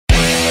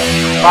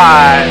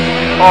5,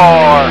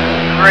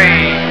 4, 3,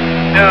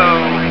 2,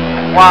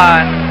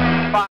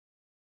 1.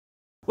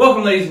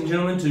 Welcome, ladies and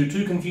gentlemen, to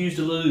Too Confused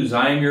to Lose.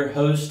 I am your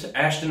host,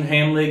 Ashton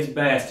Hamlegs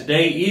Bass.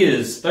 Today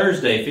is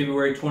Thursday,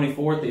 February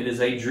 24th. It is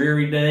a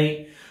dreary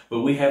day,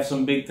 but we have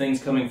some big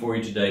things coming for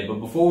you today. But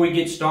before we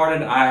get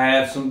started, I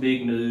have some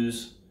big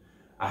news.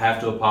 I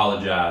have to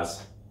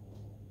apologize.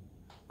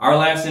 Our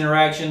last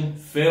interaction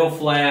fell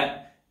flat.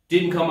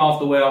 Didn't come off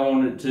the way I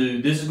wanted it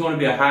to. This is going to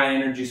be a high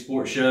energy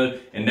sports show,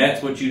 and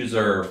that's what you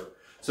deserve.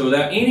 So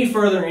without any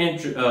further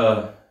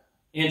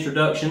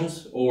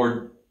introductions,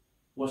 or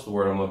what's the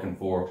word I'm looking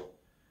for?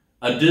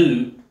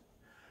 Ado,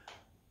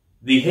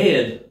 the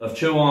head of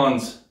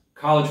Chowan's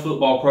college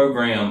football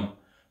program,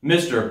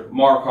 Mr.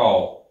 Mark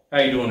Hall.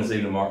 How you doing this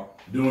evening, Mark?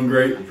 Doing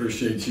great.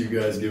 Appreciate you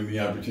guys giving me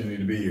the opportunity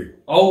to be here.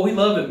 Oh, we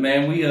love it,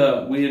 man. We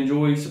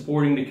enjoy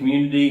supporting the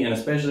community, and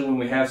especially when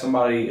we have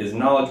somebody as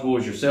knowledgeable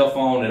as yourself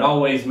on, it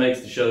always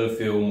makes the show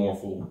feel more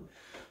full.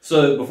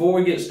 So before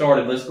we get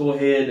started, let's go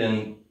ahead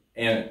and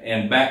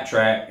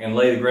backtrack and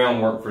lay the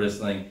groundwork for this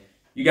thing.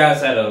 You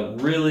guys had a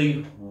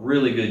really,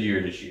 really good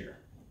year this year.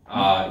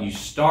 You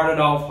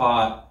started off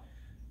hot.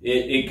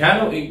 It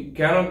kind of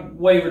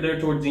wavered there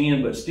towards the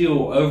end, but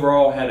still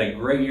overall had a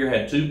great year.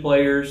 Had 2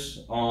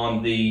 players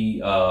on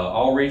the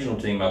all-regional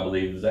team, I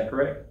believe. Is that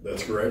correct?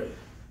 That's correct.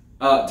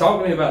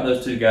 Talk to me about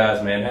those 2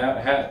 guys, man.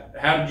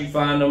 How did you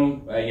find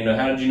them?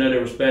 How did you know they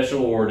were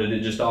special, or did it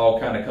just all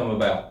kind of come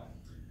about?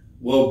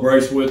 Well,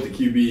 Bryce Witt, the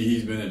QB,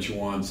 he's been at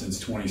Chowan since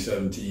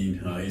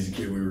 2017. He's a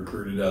kid we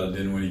recruited out of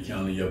Dinwiddie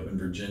County up in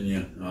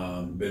Virginia.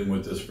 Been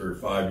with us for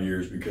 5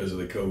 years because of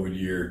the COVID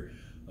year.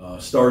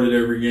 Started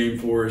every game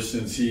for us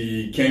since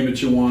he came to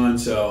Chowan.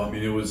 So, I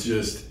mean, it was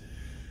just,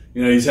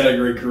 he's had a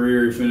great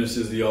career. He finished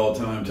as the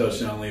all-time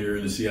touchdown leader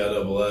in the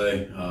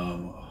CIAA.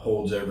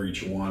 Holds every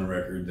Chowan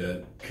record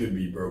that could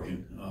be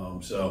broken.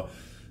 So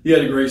he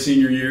had a great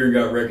senior year and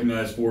got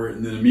recognized for it.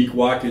 And then Amik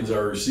Watkins,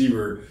 our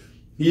receiver,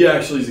 he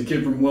actually is a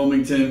kid from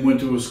Wilmington, went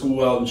to a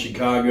school out in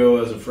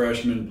Chicago as a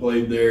freshman,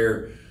 played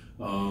there.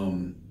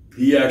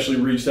 He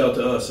actually reached out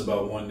to us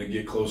about wanting to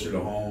get closer to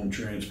home,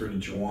 transferred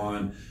to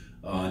Chowan.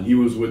 And he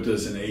was with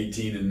us in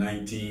 18 and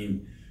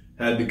 19,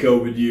 had the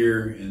COVID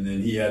year, and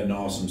then he had an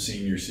awesome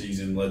senior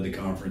season, led the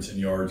conference in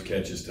yards,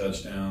 catches,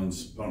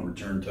 touchdowns, punt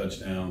return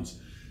touchdowns.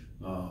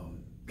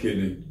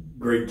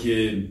 Great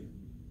kid,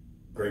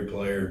 great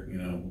player.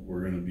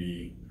 We're going to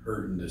be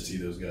hurting to see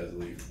those guys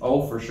leave.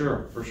 Oh, for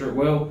sure, for sure.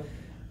 Well,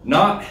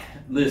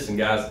 listen,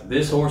 guys,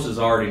 this horse is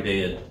already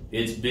dead.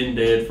 It's been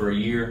dead for a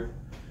year.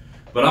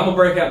 But I'm going to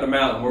break out the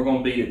mountain. We're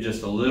going to beat it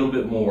just a little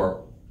bit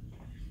more.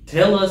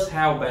 Tell us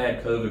how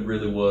bad COVID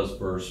really was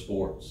for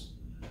sports.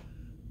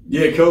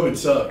 Yeah, COVID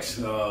sucks.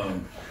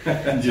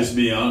 Just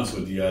be honest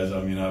with you guys.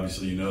 I mean,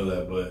 obviously you know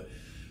that, but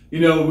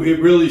it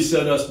really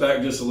set us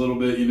back just a little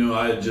bit.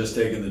 I had just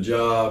taken the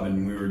job,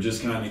 and we were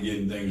just kind of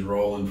getting things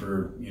rolling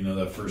for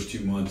that first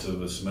 2 months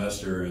of a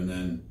semester, and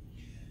then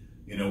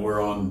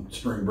we're on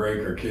spring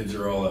break. Our kids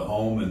are all at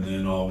home, and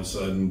then all of a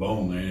sudden,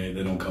 boom,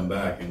 they don't come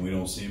back, and we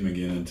don't see them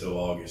again until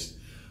August.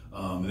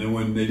 And then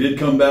when they did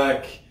come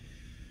back,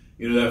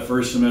 that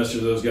first semester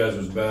those guys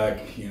was back,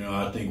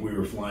 I think we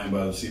were flying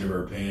by the seat of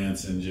our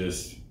pants and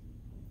just,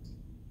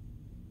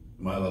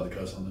 am I allowed to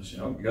cuss on this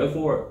show? Go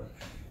for it.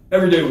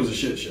 Every day was a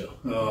shit show.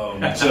 We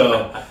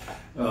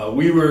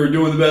were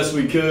doing the best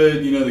we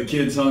could. The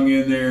kids hung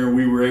in there.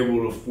 We were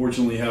able to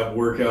fortunately have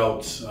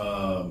workouts.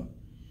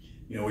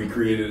 We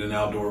created an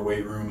outdoor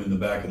weight room in the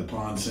back of the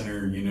pond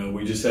center.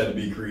 We just had to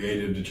be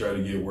creative to try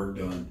to get work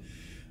done.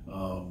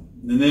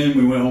 And then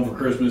we went home for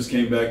Christmas,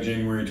 came back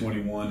January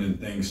 21, and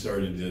things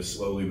started to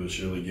slowly but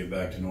surely get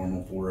back to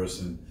normal for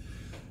us. And,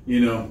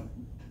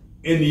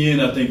 in the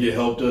end, I think it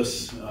helped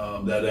us,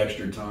 that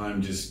extra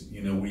time. Just,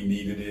 we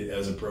needed it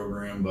as a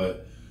program,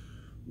 but,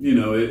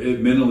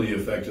 it mentally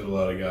affected a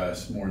lot of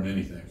guys more than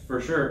anything.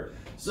 For sure.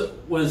 So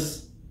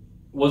was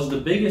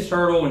the biggest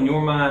hurdle in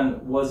your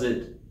mind, was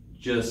it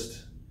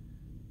just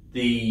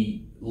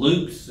the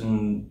loops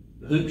and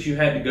hoops you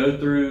had to go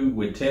through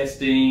with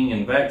testing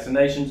and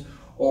vaccinations,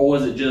 or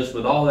was it just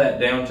with all that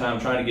downtime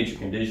trying to get your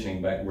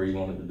conditioning back where you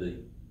wanted to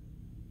be?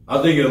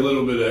 I think a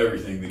little bit of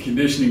everything. The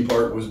conditioning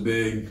part was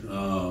big.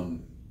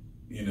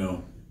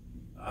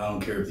 I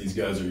don't care if these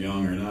guys are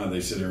young or not. They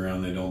sit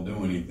around, they don't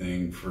do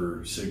anything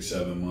for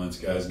 6-7 months.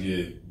 Guys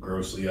get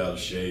grossly out of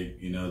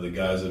shape. The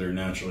guys that are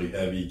naturally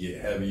heavy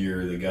get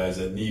heavier. The guys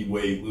that need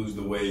weight lose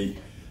the weight.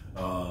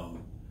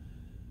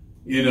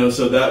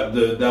 So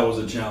that was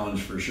a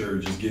challenge for sure,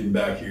 just getting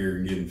back here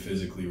and getting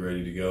physically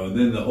ready to go. And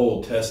then the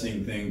whole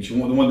testing thing, the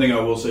one thing I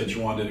will say,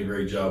 Chowan did a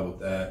great job with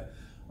that.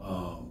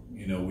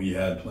 We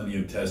had plenty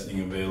of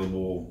testing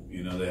available.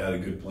 They had a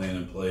good plan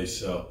in place.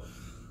 So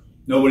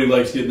nobody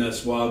likes getting that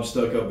swab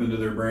stuck up into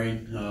their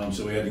brain.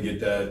 So we had to get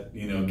that,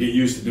 get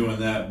used to doing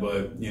that.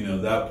 But,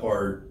 that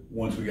part,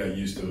 once we got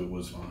used to it,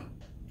 was fine.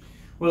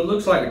 Well, it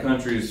looks like the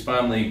country is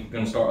finally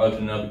going to start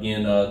opening up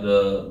again.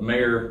 The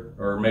mayor,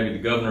 or maybe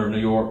the governor of New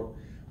York,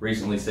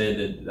 recently said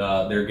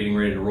that they're getting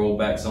ready to roll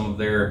back some of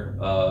their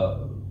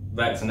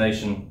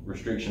vaccination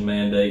restriction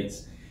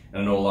mandates.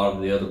 And I know a lot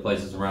of the other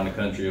places around the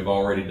country have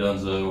already done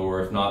so,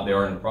 or if not, they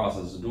are in the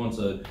process of doing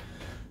so.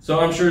 So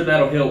I'm sure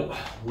that'll help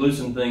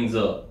loosen things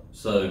up.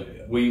 So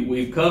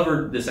we've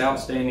covered this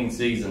outstanding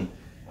season.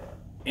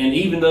 And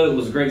even though it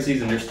was a great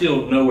season, there's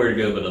still nowhere to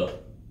go but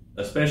up,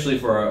 especially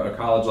for a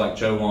college like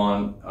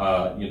Chowan.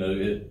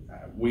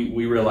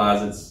 We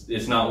realize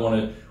it's not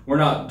we're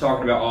not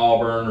talking about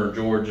Auburn or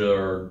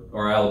Georgia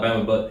or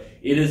Alabama, but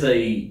it is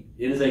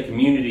a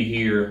community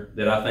here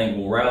that I think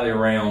will rally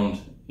around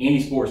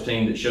any sports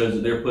team that shows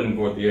that they're putting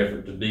forth the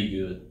effort to be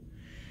good.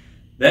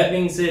 That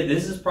being said,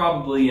 this is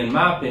probably, in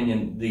my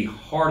opinion, the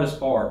hardest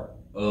part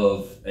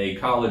of a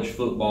college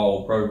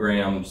football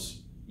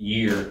program's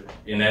year,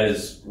 and that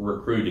is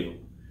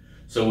recruiting.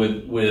 So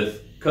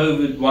with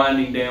COVID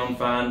winding down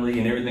finally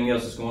and everything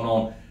else that's going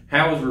on,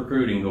 how is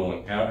recruiting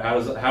going? How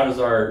does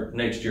our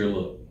next year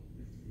look?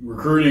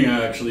 Recruiting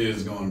actually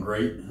is going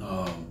great.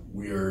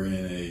 We are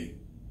in a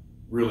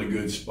really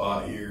good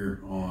spot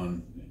here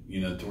on,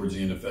 towards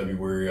the end of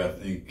February. I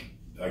think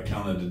I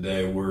counted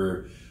today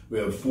we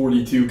have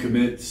 42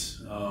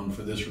 commits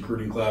for this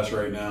recruiting class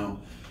right now.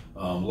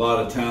 A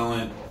lot of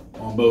talent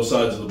on both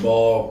sides of the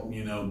ball.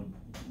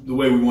 The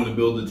way we want to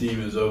build the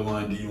team is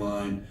O-line,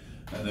 D-line,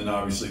 and then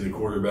obviously the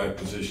quarterback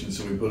position.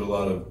 So we put a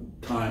lot of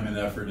time and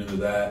effort into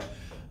that.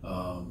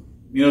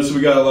 So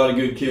we got a lot of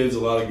good kids, a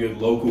lot of good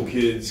local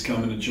kids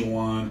coming to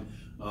Chowan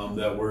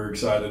that we're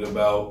excited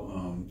about.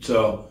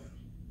 So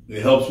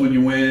it helps when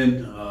you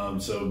win.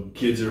 So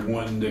kids are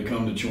wanting to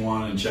come to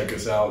Chowan and check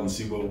us out and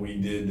see what we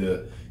did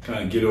to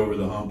kind of get over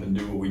the hump and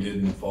do what we did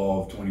in the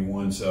fall of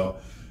 21. So,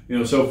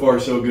 so far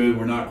so good.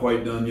 We're not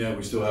quite done yet.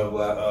 We still have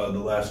the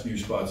last few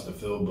spots to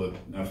fill, but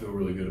I feel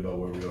really good about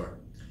where we are.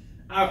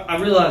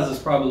 I realize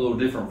it's probably a little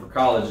different for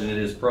college than it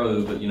is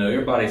pro, but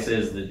everybody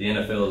says that the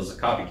NFL is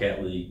a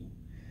copycat league.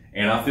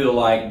 And I feel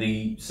like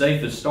the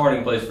safest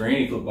starting place for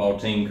any football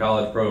team,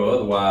 college, pro, or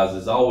otherwise,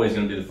 is always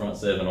going to be the front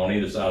seven on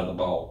either side of the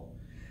ball.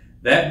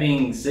 That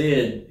being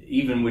said,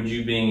 even with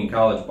you being in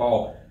college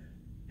ball,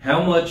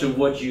 how much of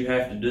what you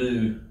have to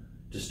do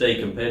to stay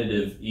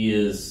competitive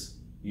is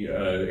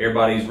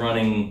everybody's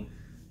running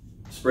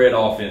spread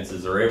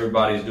offenses or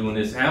everybody's doing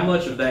this? How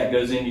much of that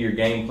goes into your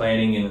game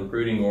planning and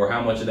recruiting, or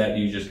how much of that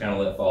do you just kind of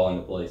let fall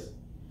into place?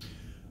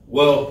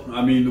 Well,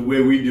 the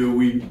way we do,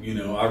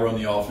 I run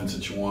the offense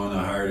at Chowan.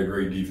 I hired a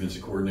great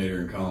defensive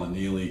coordinator in Colin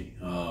Neely.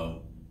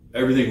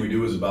 Everything we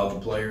do is about the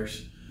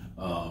players.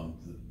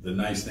 The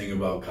nice thing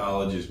about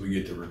college is we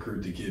get to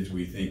recruit the kids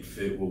we think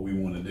fit what we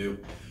want to do.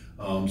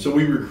 So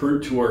we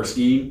recruit to our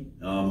scheme.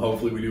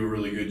 Hopefully we do a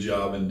really good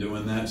job in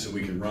doing that so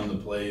we can run the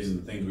plays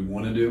and the things we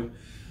want to do.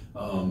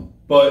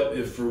 But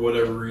if for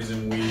whatever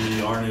reason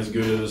we aren't as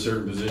good at a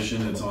certain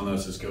position, it's on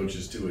us as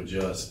coaches to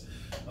adjust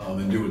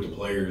and do what the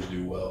players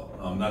do well.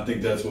 And I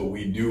think that's what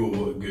we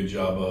do a good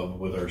job of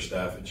with our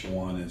staff at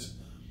Chowan, is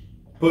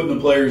putting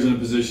the players in a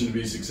position to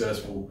be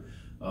successful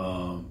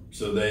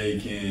so they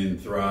can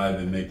thrive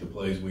and make the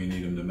plays we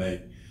need them to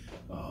make.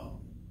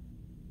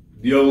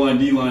 The O-line,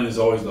 D-line is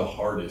always the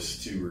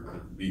hardest to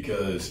recruit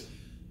because,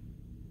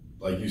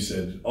 like you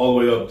said, all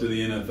the way up to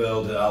the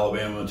NFL, to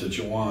Alabama, to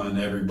Chowan,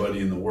 everybody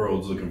in the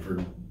world's looking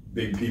for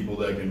big people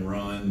that can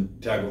run,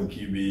 tackle the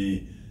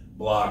QB,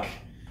 block.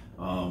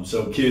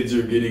 So kids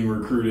are getting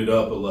recruited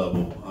up a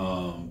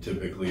level,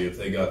 typically, if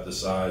they got the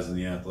size and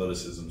the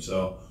athleticism.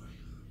 So,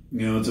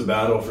 it's a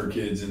battle for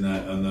kids in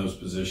those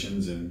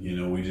positions,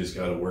 and, we just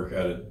got to work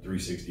at it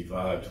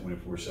 365,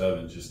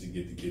 24/7 just to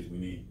get the kids we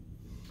need.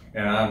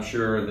 And I'm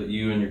sure that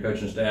you and your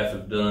coaching staff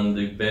have done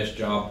the best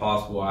job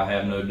possible. I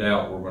have no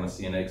doubt we're going to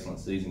see an excellent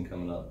season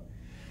coming up.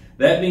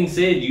 That being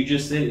said, you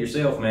just said it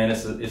yourself, man,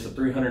 it's a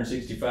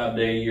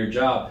 365-day-a-year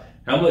job.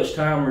 How much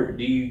time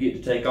do you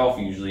get to take off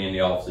usually in the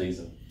off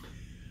season?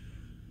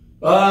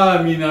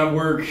 I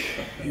work,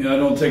 I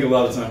don't take a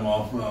lot of time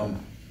off.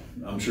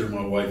 I'm sure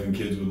my wife and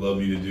kids would love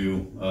me to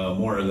do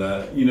more of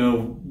that.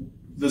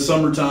 The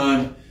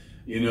summertime,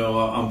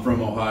 I'm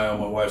from Ohio.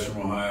 My wife's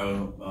from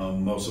Ohio.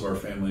 Most of our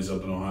family's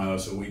up in Ohio,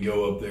 so we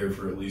go up there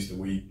for at least a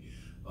week.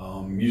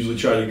 Usually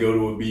try to go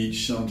to a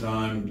beach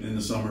sometime in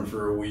the summer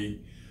for a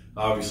week,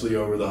 obviously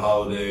over the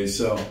holidays.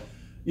 So,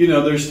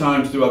 there's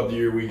times throughout the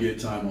year we get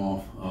time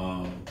off.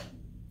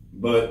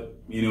 But,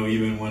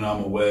 even when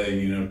I'm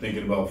away,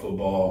 thinking about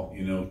football,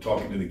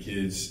 talking to the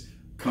kids,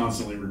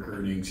 constantly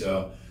recruiting.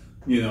 So,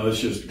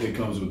 it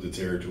comes with the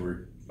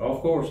territory.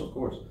 Of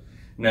course.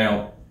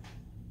 Now,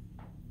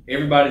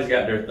 everybody's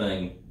got their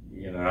thing.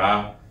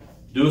 I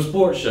do a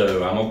sports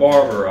show. I'm a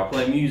barber. I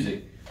play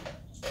music.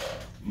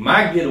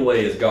 My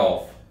getaway is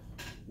golf.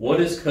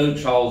 What is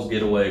Coach Hall's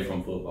getaway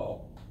from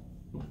football?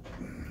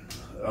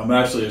 I'm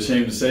actually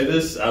ashamed to say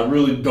this. I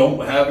really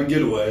don't have a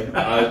getaway.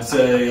 I'd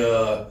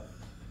say...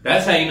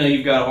 That's how you know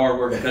you've got a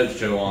hard-working coach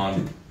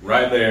Chowan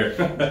right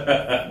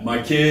there. My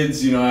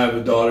kids, I have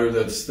a daughter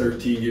that's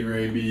 13 getting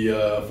ready to be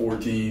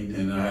 14,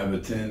 and I have a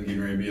 10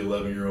 getting ready to be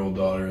 11-year-old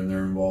daughter, and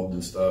they're involved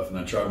in stuff, and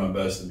I try my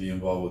best to be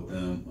involved with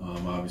them,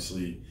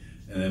 obviously,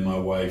 and then my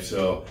wife.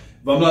 So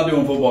if I'm not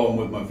doing football, I'm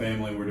with my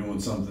family. We're doing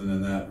something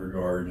in that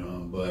regard.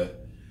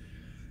 But,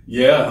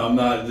 Yeah, I'm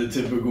not the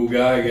typical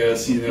guy, I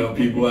guess. You know,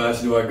 people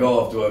ask, do I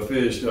golf? Do I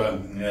fish?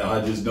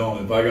 I just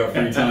don't. If I got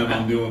free time,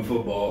 I'm doing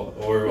football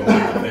or I'm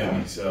with the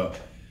family. So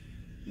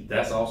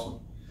that's awesome.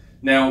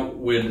 Now,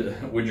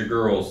 with your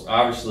girls,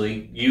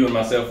 obviously, you and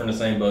myself are in the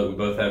same boat. We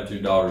both have 2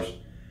 daughters.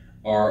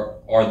 Are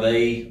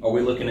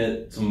we looking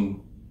at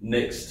some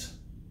next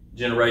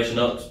generation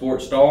up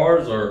sports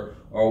stars, or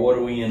what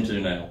are we into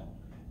now?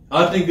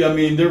 I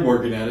mean, they're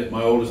working at it.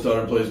 My oldest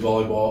daughter plays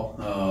volleyball,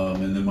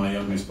 and then my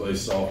youngest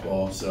plays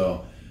softball.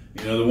 So,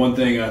 you know, the one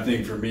thing I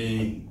think for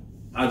me,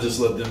 I just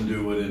let them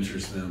do what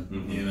interests them.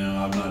 Mm-hmm. You know,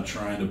 I'm not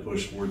trying to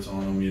push sports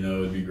on them. You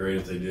know, it'd be great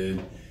if they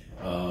did.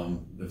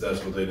 If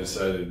that's what they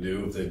decided to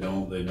do. If they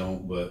don't, they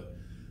don't. But,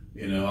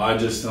 you know, I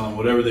just tell them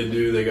whatever they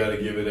do, they got to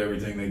give it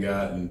everything they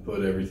got and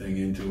put everything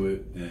into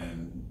it.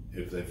 And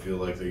if they feel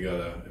like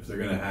if they're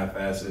going to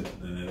half-ass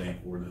it, then it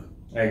ain't for them.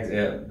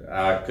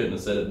 I couldn't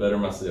have said it better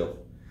myself.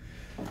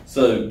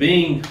 So,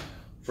 being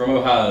from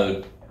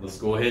Ohio, let's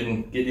go ahead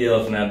and get the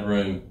elephant out of the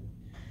room.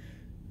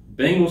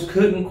 Bengals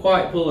couldn't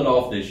quite pull it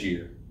off this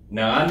year.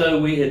 Now, I know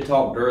we had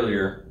talked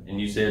earlier,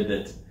 and you said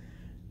that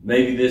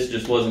maybe this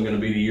just wasn't going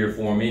to be the year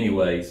for them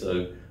anyway.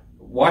 So,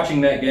 watching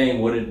that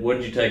game, what did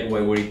you take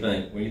away? What do you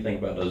think? What do you think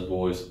about those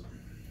boys?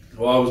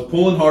 Well, I was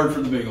pulling hard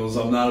for the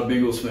Bengals. I'm not a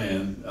Bengals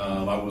fan.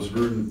 I was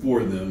rooting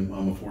for them.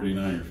 I'm a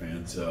 49er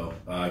fan, so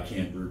I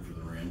can't root for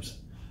the Rams.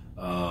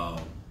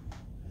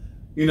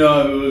 You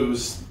know, it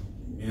was,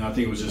 you know, I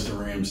think it was just the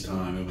Rams'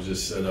 time. It was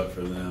just set up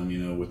for them, you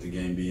know, with the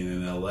game being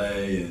in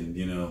L.A. and,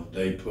 you know,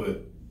 they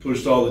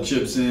pushed all the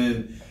chips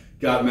in,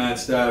 got Matt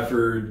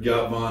Stafford,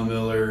 got Von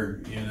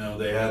Miller. You know,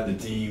 they had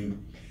the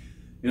team.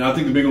 You know, I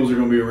think the Bengals are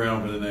going to be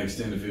around for the next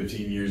 10 to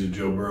 15 years if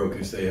Joe Burrow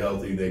can stay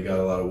healthy. They got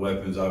a lot of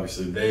weapons.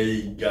 Obviously,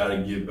 they got to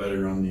get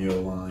better on the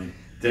O-line.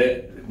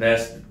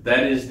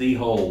 That is the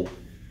hole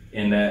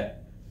in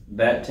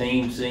that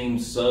team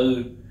seems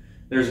so.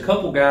 There's a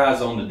couple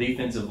guys on the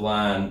defensive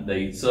line.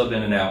 They subbed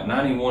in and out,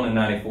 91 and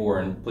 94,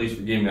 and please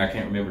forgive me, I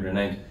can't remember their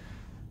names.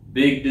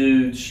 Big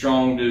dudes,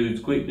 strong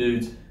dudes, quick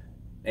dudes,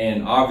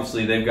 and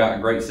obviously they've got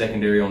a great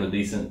secondary on the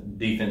decent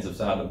defensive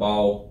side of the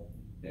ball.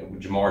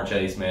 With Jamar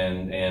Chase,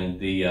 man, and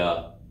the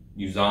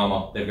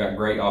Uzama, they've got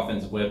great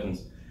offensive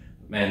weapons.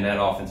 Man, that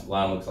offensive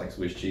line looks like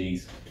Swiss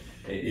cheese.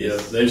 Yeah,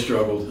 they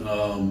struggled.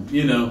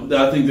 You know,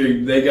 I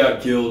think they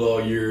got killed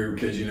all year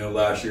because, you know,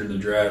 last year in the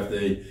draft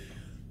they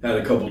had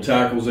a couple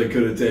tackles they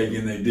could have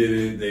taken. They did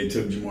it. They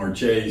took Jamar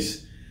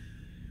Chase.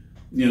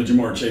 You know,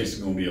 Jamar Chase is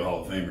going to be a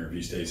Hall of Famer if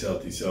he stays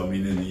healthy. So, I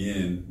mean, in the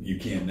end, you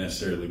can't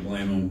necessarily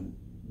blame them.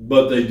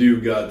 But they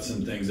do got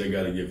some things they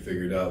got to get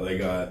figured out. They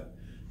got,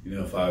 you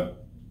know, if I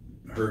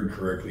heard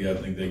correctly, I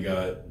think they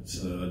got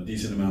a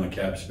decent amount of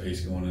cap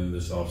space going into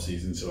this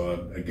offseason.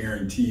 So I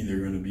guarantee they're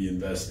going to be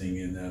investing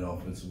in that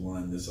offensive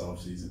line this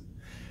offseason.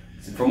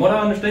 From what I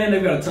understand,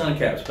 they've got a ton of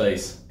cap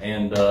space.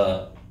 And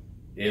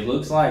it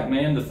looks like,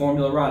 man, the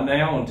formula right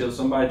now, until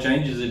somebody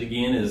changes it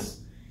again,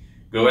 is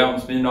go out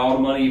and spend all the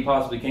money you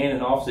possibly can in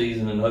the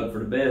offseason and hope for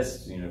the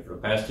best. You know, for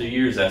the past 2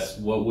 years, that's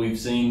what we've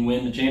seen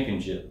win the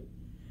championship.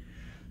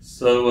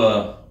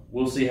 So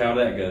we'll see how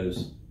that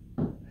goes.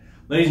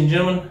 Ladies and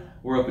gentlemen,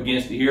 we're up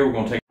against it here. We're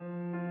going to take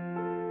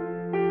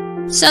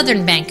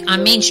Southern Bank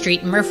on Main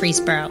Street in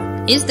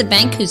Murfreesboro is the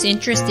bank whose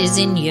interest is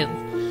in you.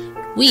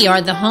 We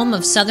are the home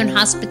of Southern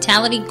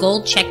Hospitality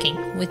Gold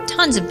Checking with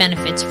tons of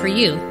benefits for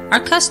you, our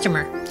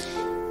customer.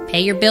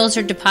 Pay your bills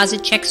or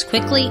deposit checks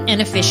quickly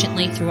and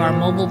efficiently through our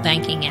mobile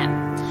banking app.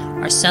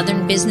 Our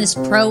Southern Business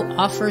Pro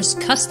offers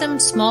custom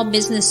small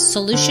business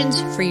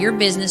solutions for your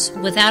business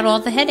without all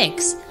the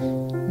headaches.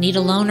 Need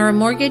a loan or a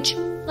mortgage?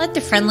 Let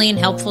the friendly and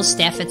helpful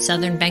staff at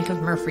Southern Bank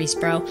of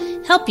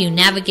Murfreesboro help you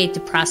navigate the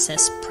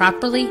process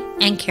properly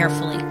and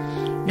carefully.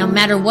 No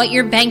matter what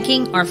your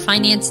banking or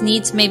finance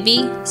needs may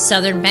be,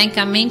 Southern Bank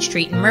on Main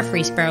Street in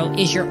Murfreesboro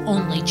is your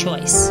only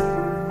choice.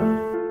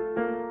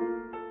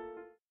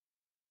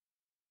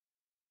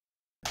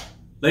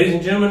 Ladies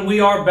and gentlemen, we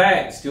are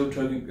back, still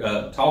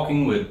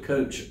talking with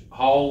Coach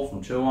Hall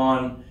from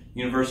Chowan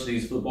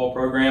University's football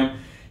program.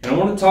 And I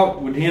want to talk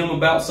with him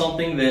about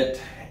something that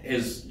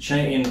is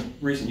in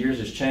recent years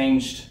has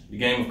changed the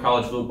game of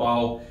college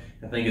football.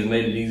 I think has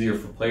made it easier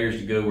for players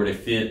to go where they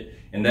fit,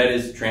 and that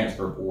is the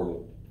transfer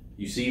portal.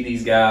 You see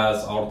these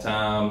guys all the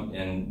time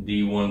in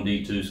D1,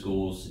 D2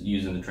 schools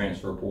using the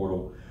transfer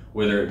portal,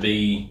 whether it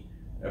be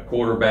a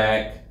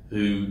quarterback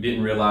who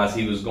didn't realize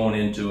he was going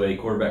into a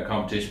quarterback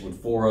competition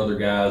with 4 other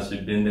guys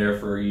who'd been there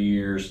for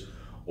years,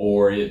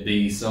 or it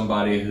be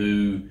somebody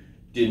who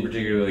didn't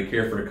particularly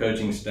care for the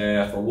coaching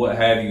staff or what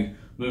have you,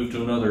 moved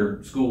to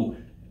another school.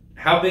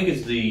 How big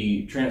has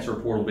the transfer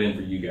portal been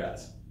for you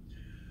guys?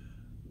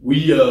 We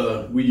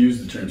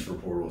use the transfer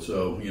portal.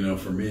 So, you know,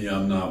 for me,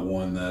 I'm not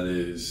one that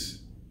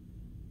is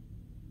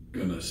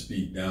going to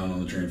speak down on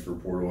the transfer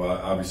portal.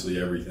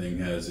 Obviously, everything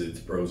has its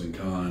pros and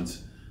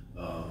cons.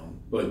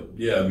 But,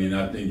 yeah, I mean,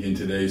 I think in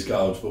today's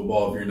college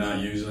football, if you're not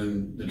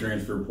using the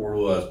transfer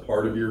portal as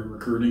part of your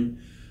recruiting,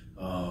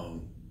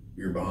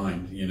 you're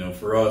behind. You know,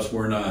 for us,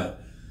 we're not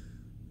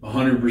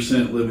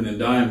 100% living and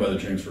dying by the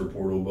transfer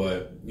portal,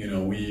 but, you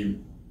know,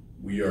 we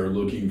we are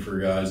looking for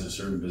guys at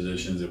certain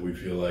positions that we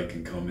feel like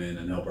can come in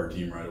and help our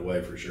team right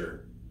away for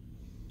sure.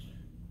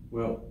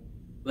 Well,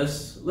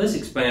 let's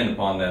expand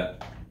upon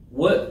that.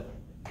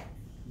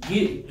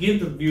 Give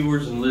the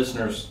viewers and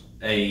listeners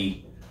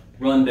a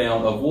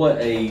rundown of what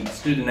a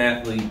student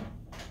athlete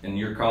in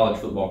your college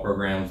football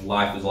program's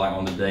life is like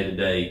on the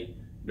day-to-day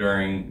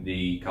during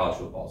the college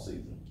football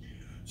season.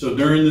 So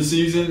during the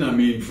season, I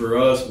mean, for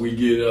us, we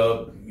get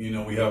up,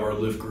 we have our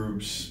lift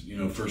groups.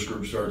 First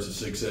group starts at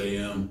 6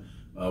 a.m.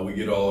 We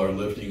get all our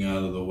lifting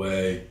out of the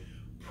way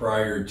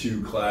prior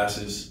to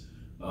classes.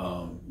 A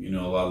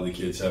lot of the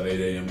kids have 8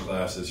 a.m.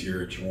 classes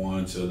here at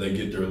Chowan, so they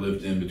get their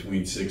lift in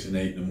between 6 and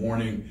 8 in the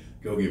morning,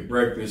 go get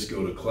breakfast,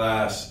 go to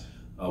class.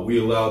 We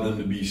allow them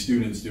to be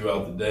students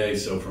throughout the day,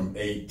 so from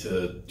 8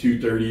 to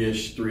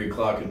 2:30-ish, 3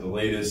 o'clock at the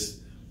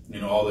latest,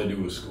 all they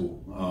do is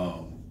school.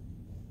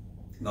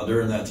 Now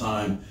during that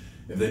time,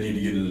 if they need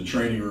to get into the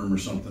training room or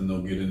something,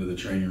 they'll get into the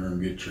training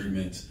room, get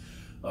treatments.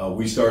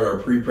 We start our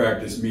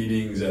pre-practice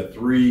meetings at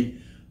 3.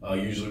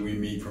 Usually we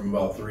meet from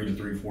about 3 to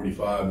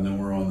 3:45, and then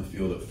we're on the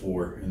field at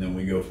 4. And then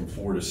we go from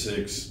 4 to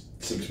 6,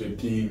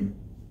 6:15.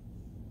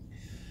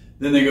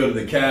 Then they go to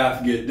the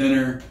CAF, get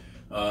dinner,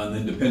 and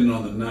then depending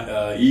on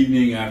the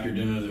evening after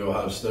dinner, they'll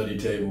have study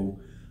table.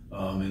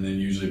 And then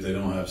usually if they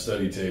don't have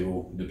study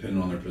table,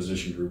 depending on their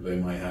position group, they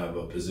might have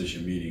a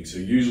position meeting. So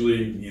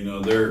usually,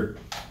 their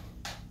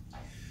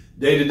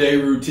day-to-day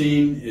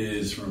routine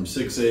is from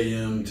 6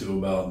 a.m. to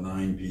about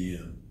 9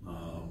 p.m.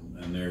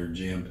 And they're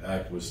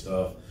jam-packed with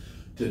stuff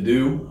to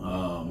do.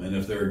 And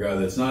if they're a guy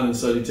that's not in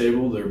study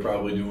table, they're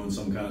probably doing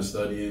some kind of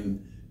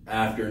studying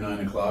after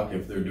 9 o'clock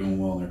if they're doing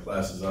well in their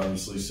classes,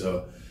 obviously.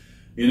 So,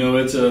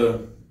 it's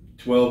a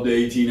 12 to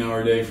 18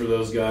 hour day for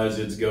those guys.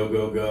 It's go,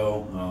 go,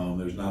 go.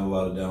 There's not a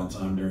lot of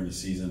downtime during the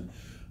season.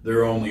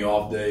 Their only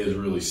off day is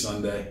really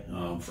Sunday,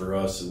 for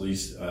us, at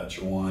least at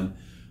Chowan.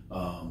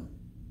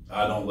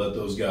 I don't let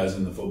those guys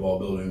in the football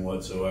building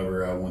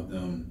whatsoever. I want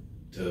them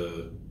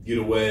to get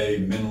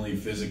away mentally,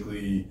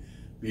 physically,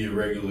 be a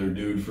regular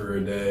dude for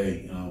a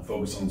day,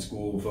 focus on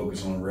school,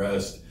 focus on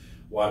rest,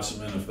 watch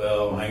some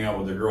NFL, hang out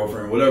with their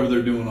girlfriend, whatever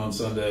they're doing on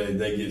Sunday,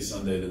 they get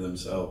Sunday to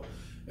themselves,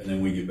 and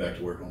then we get back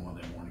to work on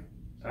Monday morning.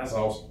 That's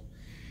awesome.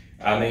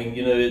 I mean,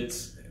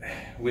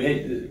 we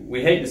hate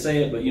to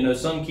say it, but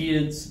some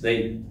kids,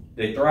 they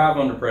thrive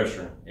under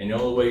pressure, and the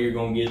only way you're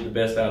going to get the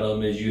best out of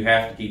them is you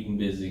have to keep them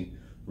busy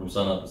from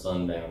sun up to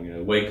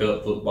sundown. Wake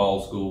up,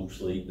 football, school,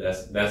 sleep.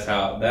 That's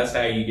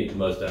how you get the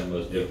most out of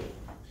most people.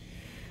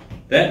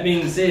 That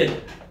being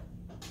said,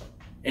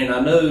 and I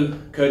know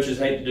coaches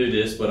hate to do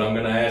this, but I'm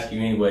going to ask you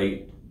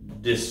anyway,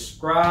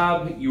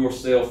 describe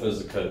yourself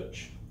as a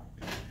coach.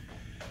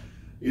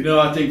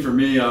 I think for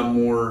me, I'm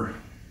more,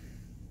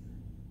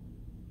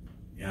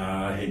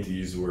 I hate to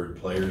use the word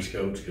players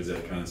coach because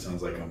that kind of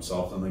sounds like I'm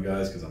soft on the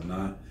guys, because I'm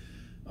not.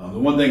 The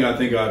one thing I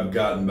think I've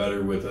gotten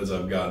better with as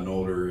I've gotten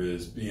older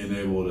is being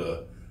able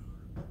to,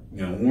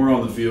 when we're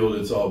on the field,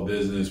 it's all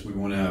business. We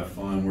want to have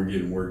fun. We're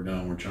getting work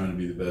done. We're trying to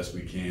be the best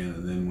we can.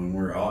 And then when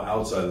we're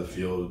outside the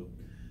field,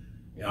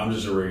 I'm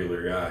just a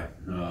regular guy.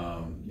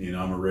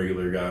 I'm a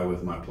regular guy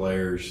with my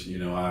players.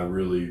 I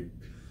really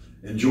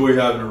enjoy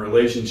having a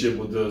relationship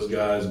with those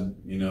guys.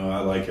 I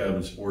like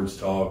having sports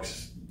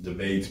talks,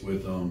 debates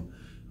with them,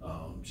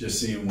 just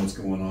seeing what's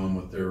going on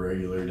with their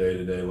regular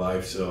day-to-day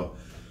life. So,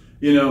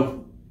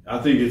 I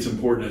think it's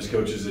important as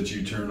coaches that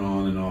you turn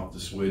on and off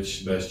the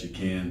switch best you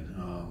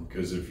can,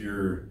 because if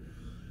you're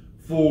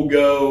full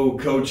go,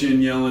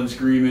 coaching, yelling,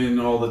 screaming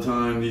all the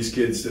time, these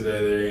kids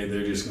today,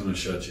 they're just going to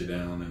shut you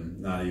down and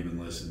not even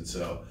listen.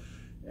 So,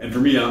 and for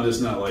me, I'm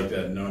just not like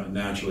that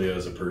naturally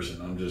as a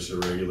person. I'm just a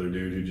regular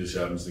dude who just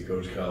happens to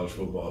coach college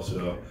football.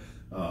 So,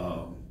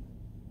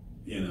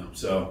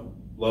 so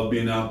love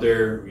being out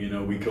there.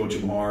 We coach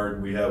them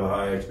hard. We have a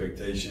high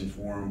expectation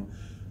for them.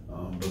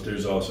 But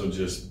there's also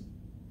just,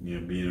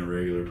 being a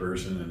regular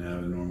person and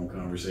having a normal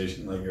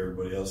conversation like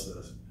everybody else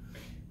does.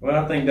 Well,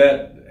 I think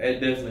that it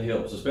definitely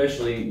helps,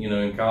 especially,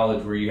 in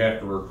college where you have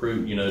to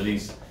recruit,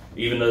 these,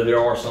 even though there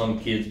are some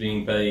kids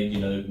being paid,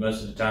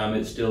 most of the time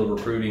it's still a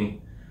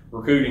recruiting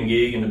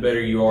gig, and the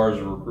better you are as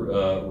a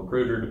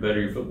recruiter, the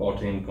better your football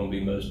team is going to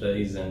be most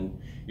days.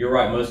 And you're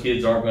right, most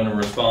kids aren't going to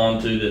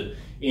respond to the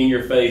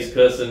in-your-face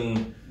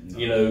cussing,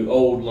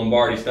 old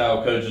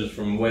Lombardi-style coaches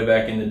from way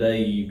back in the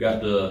day. You've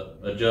got to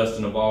adjust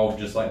and evolve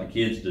just like the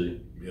kids do.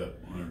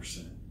 Yep,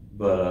 100%.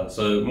 But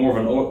so more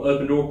of an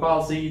open door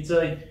policy, you'd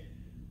say?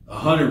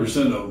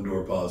 100% open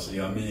door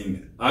policy. I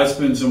mean, I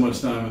spend so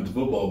much time at the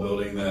football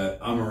building that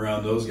I'm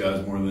around those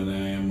guys more than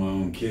I am my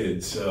own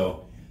kids.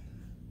 So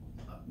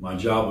my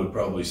job would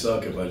probably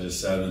suck if I just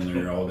sat in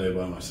there all day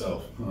by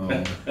myself.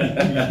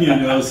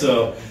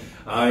 So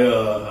I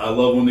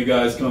love when the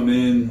guys come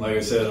in. Like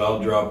I said,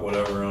 I'll drop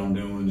whatever I'm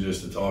doing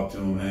just to talk to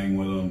them, hang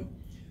with them.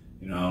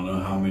 I don't know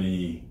how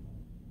many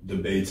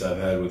debates I've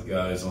had with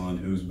guys on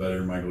who's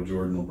better, Michael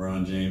Jordan,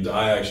 LeBron James.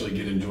 I actually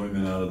get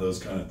enjoyment out of those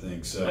kind of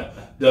things. So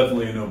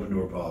definitely an open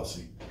door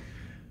policy.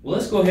 Well,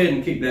 let's go ahead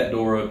and kick that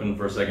door open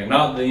for a second.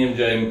 Not the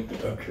MJ,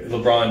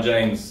 LeBron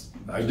James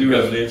I do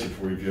have an answer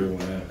for you if you ever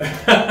want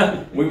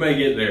to. We may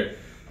get there.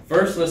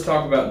 First, let's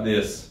talk about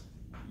this.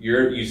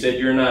 You said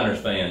you're a Niners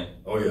fan.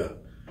 Oh, yeah.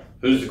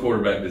 Who's the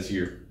quarterback this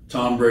year?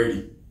 Tom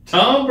Brady.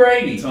 Tom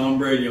Brady. Tom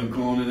Brady, I'm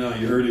calling it out.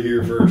 You heard it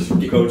here first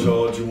from Coach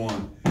Hall at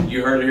Chowan.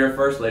 You heard it here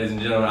first, ladies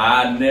and gentlemen.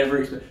 I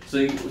never expect.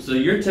 So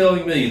you're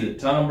telling me that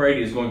Tom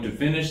Brady is going to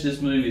finish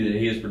this movie that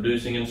he is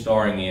producing and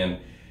starring in,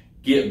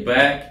 get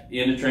back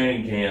into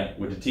training camp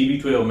with the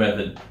TB12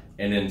 method,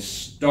 and then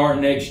start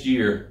next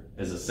year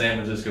as a San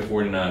Francisco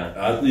 49er?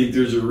 I think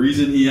there's a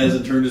reason he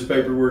hasn't turned his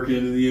paperwork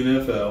into the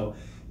NFL.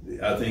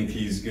 I think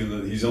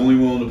he's only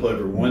willing to play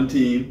for one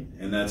team,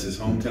 and that's his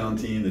hometown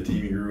team, the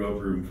team he grew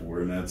up rooting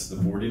for, and that's the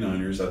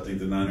 49ers. I think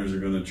the Niners are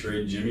going to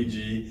trade Jimmy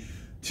G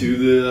to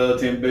the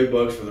Tampa Bay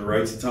Bucks for the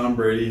rights of Tom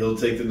Brady. He'll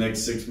take the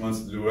next 6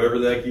 months to do whatever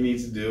the heck he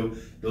needs to do.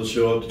 He'll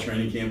show up to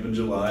training camp in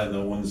July, and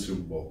they'll win the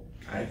Super Bowl.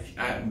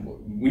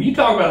 When you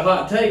talk about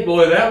hot take,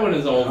 boy, that one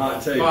is on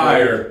Hot take,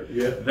 fire.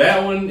 yeah.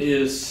 That one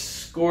is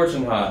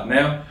scorching hot.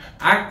 Now,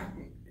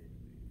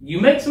 you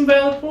make some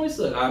valid points,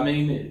 though. I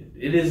mean,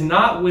 it is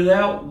not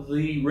without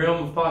the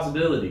realm of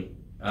possibility.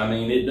 I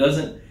mean, it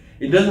doesn't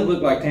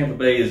look like Tampa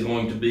Bay is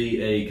going to be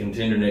a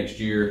contender next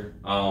year.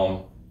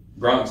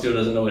 Gronk still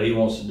doesn't know what he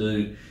wants to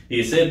do. He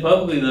has said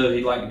publicly, though,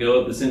 he'd like to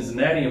go up to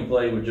Cincinnati and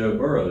play with Joe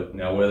Burrow.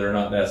 Now, whether or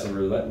not that's a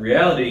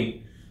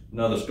reality,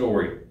 another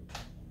story.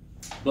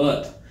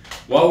 But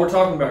while we're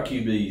talking about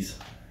QBs,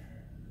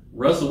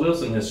 Russell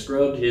Wilson has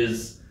scrubbed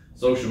his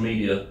social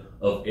media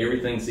of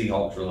everything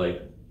Seahawks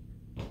related.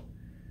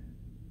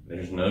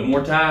 There's no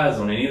more ties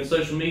on any of the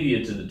social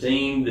media to the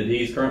team that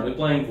he's currently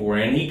playing for,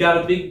 and he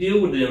got a big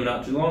deal with them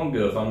not too long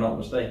ago, if I'm not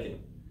mistaken.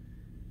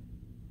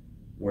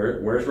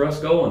 Where's Russ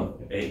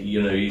going?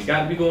 You know, he's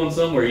got to be going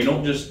somewhere. You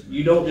don't just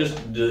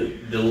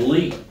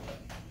delete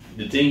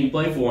the team you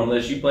play for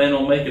unless you plan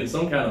on making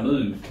some kind of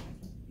move.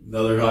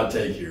 Another hot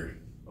take here.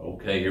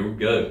 Okay, here we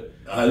go.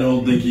 I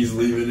don't think he's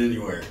leaving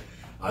anywhere.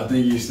 I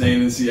think he's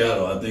staying in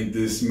Seattle. I think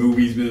this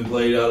movie's been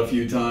played out a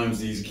few times.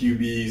 These QBs,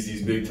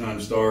 these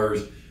big-time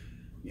stars,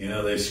 you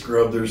know, they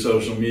scrub their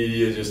social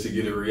media just to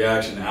get a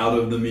reaction out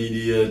of the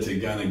media, to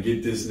kind of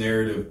get this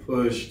narrative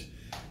pushed,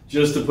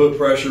 just to put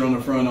pressure on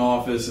the front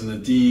office and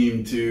the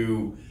team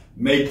to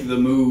make the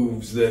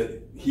moves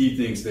that he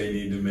thinks they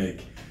need to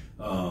make.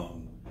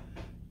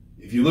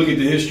 If you look at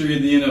the history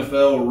of the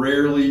NFL,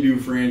 rarely do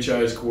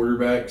franchise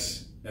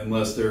quarterbacks,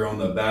 unless they're on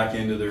the back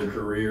end of their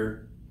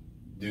career,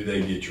 do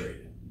they get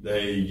traded.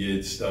 They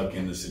get stuck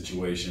in the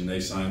situation. They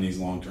sign these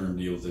long-term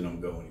deals. They don't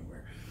go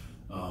anywhere.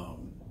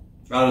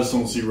 I just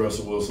don't see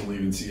Russell Wilson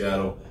leaving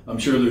Seattle. I'm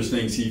sure there's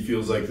things he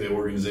feels like the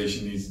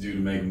organization needs to do to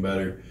make him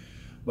better.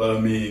 But, I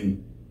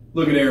mean,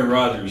 look at Aaron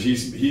Rodgers.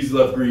 He's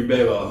left Green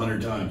Bay about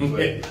 100 times.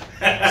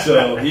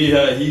 So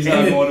he's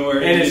not going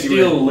anywhere. And is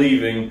still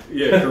leaving.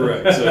 Yeah,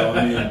 correct. So,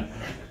 I mean,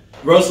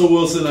 Russell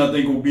Wilson, I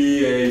think, will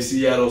be a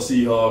Seattle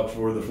Seahawk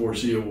for the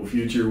foreseeable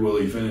future. Will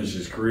he finish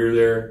his career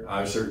there?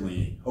 I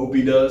certainly hope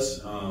he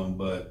does,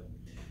 but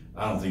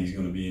I don't think he's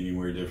going to be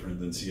anywhere different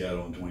than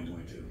Seattle in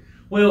 2022.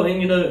 Well,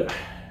 and you know,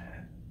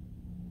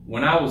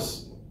 when I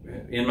was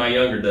in my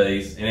younger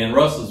days, and in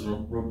Russell's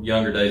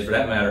younger days for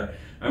that matter,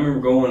 I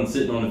remember going and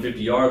sitting on the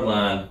 50-yard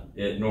line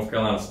at North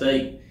Carolina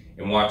State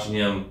and watching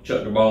him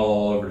chuck the ball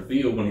all over the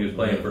field when he was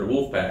playing for the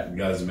Wolfpack. The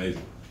guy's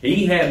amazing.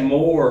 He had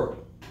more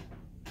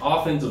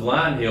offensive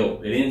line help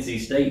at NC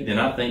State than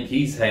I think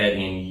he's had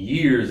in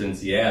years in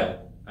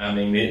Seattle. I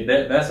mean,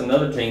 that's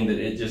another team that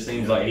it just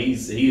seems like he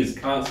is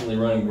constantly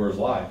running for his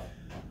life.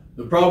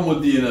 The problem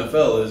with the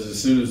NFL is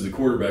as soon as the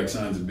quarterback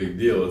signs a big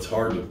deal, it's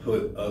hard to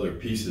put other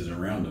pieces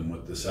around him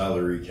with the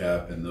salary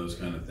cap and those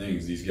kind of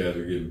things. These guys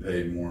are getting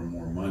paid more and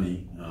more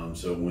money.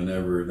 So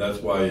that's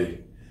why,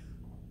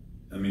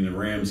 I mean, the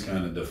Rams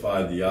kind of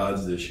defied the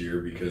odds this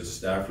year because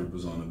Stafford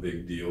was on a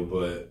big deal,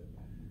 but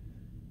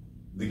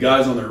the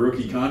guys on their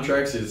rookie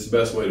contracts, it's the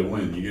best way to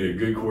win. You get a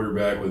good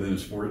quarterback within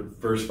his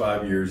first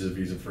 5 years. If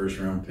he's a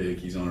first-round pick,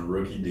 he's on a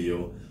rookie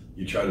deal.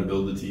 You try to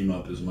build the team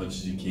up as much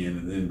as you can,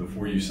 and then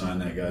before you sign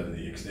that guy to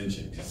the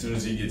extension. As soon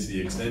as he gets the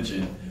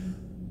extension,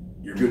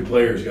 your good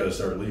players got to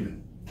start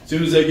leaving. As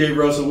soon as they gave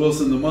Russell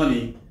Wilson the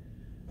money,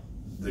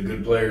 the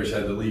good players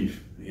had to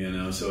leave. You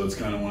know, so it's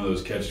kind of one of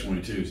those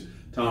catch-22s.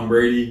 Tom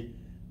Brady,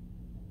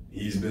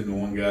 he's been the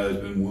one guy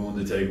that's been willing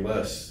to take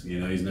less. You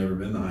know, he's never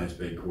been the highest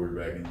paid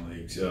quarterback in the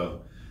league.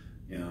 So,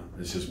 you know,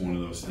 it's just one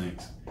of those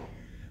things.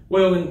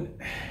 Well, in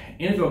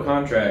NFL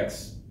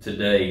contracts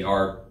today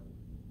are,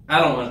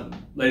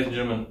 ladies and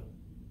gentlemen,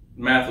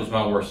 math was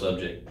my worst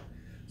subject.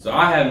 So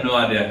I have no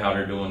idea how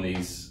they're doing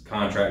these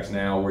contracts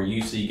now where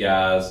you see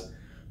guys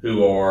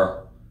who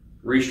are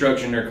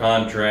restructuring their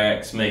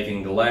contracts,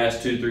 making the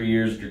last 2-3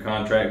 years of your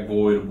contract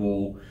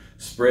voidable,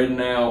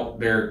 spreading out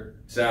their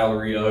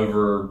salary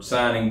over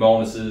signing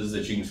bonuses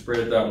that you can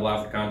spread throughout the life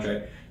of the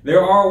contract.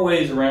 There are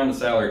ways around the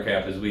salary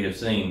cap, as we have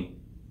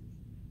seen,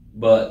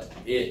 but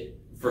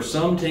for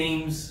some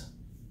teams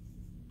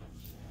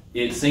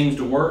it seems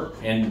to work,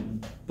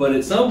 but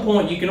at some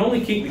point you can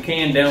only kick the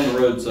can down the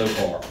road so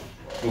far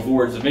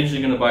before it's eventually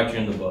going to bite you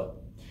in the butt.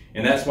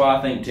 And that's why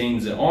I think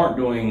teams that aren't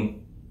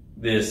doing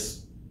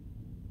this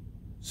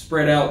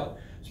spread out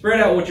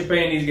what you're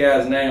paying these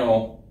guys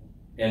now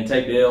and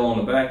take the L on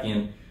the back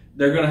end,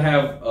 they're going to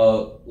have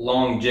a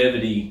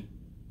longevity,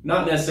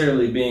 not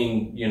necessarily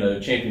being,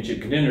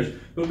 championship contenders,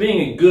 but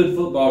being a good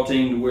football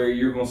team to where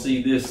you're going to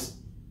see this.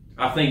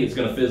 I think it's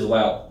going to fizzle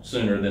out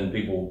sooner than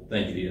people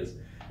think it is.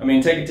 I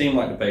mean, take a team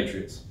like the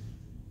Patriots.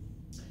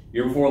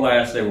 Year before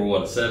last, they were,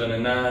 what, a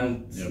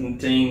 7-9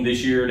 team.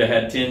 This year, they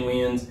had 10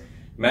 wins.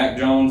 Mac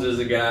Jones is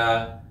a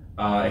guy.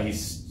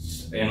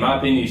 He's, in my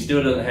opinion, he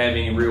still doesn't have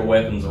any real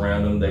weapons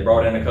around him. They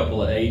brought in a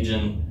couple of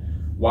aging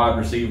wide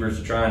receivers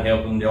to try and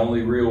help him. The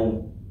only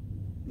real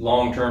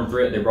long-term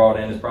threat they brought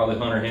in is probably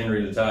Hunter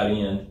Henry, the tight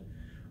end.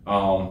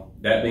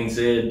 That being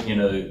said,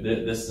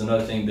 this is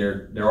another thing.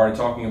 They're already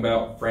talking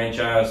about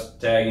franchise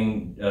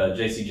tagging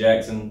J.C.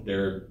 Jackson,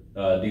 their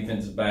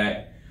defensive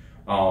back.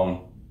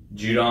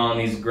 Judon,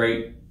 he's a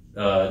great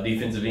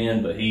defensive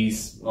end, but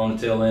he's on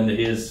the tail end of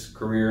his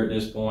career at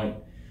this point.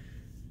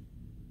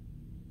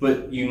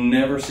 But you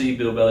never see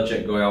Bill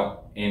Belichick go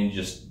out and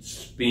just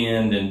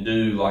spend and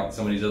do like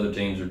some of these other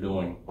teams are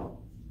doing.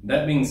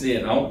 That being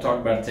said, I want to talk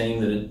about a team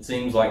that it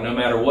seems like no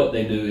matter what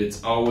they do,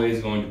 it's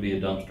always going to be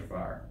a dumpster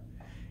fire.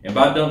 And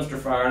by dumpster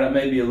fire, that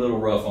may be a little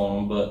rough on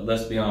them, but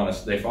let's be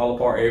honest, they fall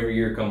apart every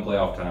year come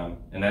playoff time,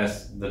 and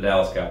that's the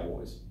Dallas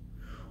Cowboys.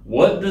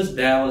 What does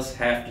Dallas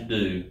have to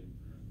do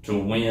to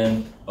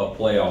win a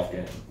playoff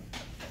game?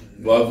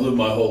 Well, I've lived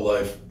my whole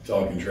life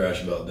talking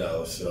trash about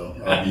Dallas, so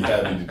I'll be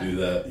happy to do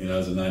that.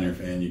 As a Niner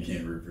fan, you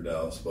can't root for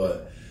Dallas.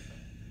 But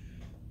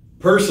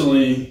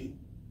personally,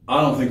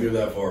 I don't think they're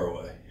that far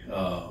away.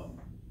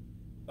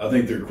 I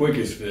think their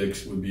quickest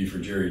fix would be for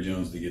Jerry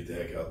Jones to get the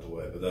heck out the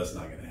way, but that's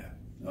not going to happen.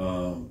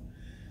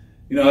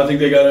 I think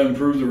they got to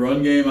improve the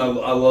run game. I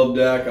love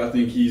Dak. I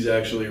think he's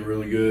actually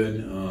really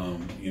good.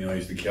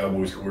 He's the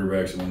Cowboys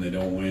quarterback, so when they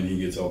don't win, he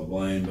gets all the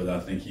blame. But I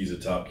think he's a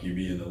top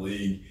QB in the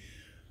league.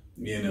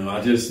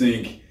 I just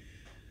think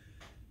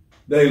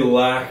they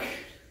lack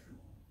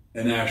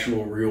an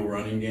actual real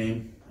running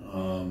game.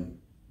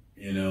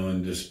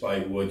 And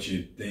despite what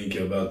you think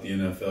about the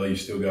NFL, you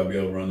still got to be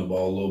able to run the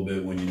ball a little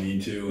bit when you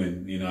need to.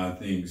 And, I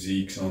think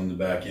Zeke's on the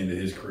back end of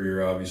his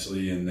career,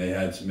 obviously, and they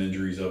had some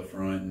injuries up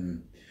front.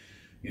 And,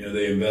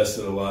 they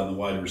invested a lot in the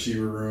wide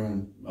receiver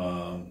room.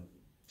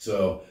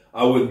 So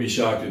I wouldn't be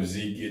shocked if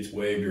Zeke gets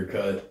waived or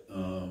cut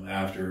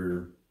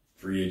after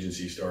free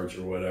agency starts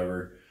or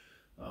whatever.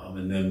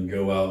 And then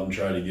go out and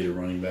try to get a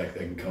running back that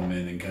can come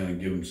in and kind of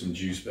give him some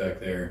juice back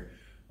there.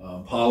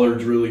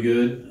 Pollard's really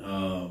good.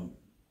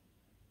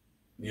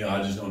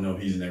 I just don't know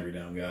if he's an every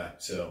down guy.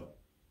 So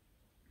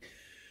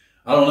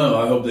I don't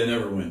know. I hope they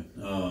never win,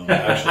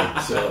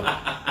 actually. So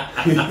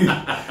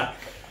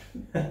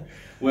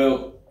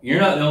Well, you're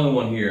not the only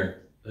one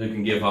here who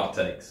can give hot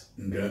takes.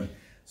 Okay.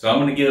 So I'm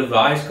going to give the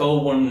ice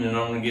cold one, and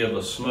I'm going to give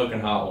a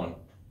smoking hot one.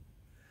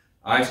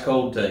 Ice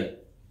cold take.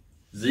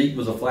 Zeke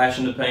was a flash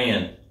in the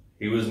pan.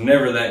 He was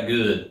never that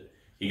good.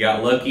 He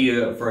got lucky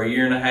for a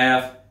year and a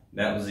half.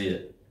 That was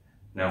it.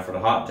 Now for the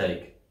hot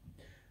take.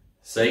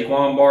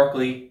 Saquon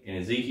Barkley and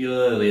Ezekiel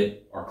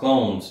Elliott are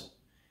clones.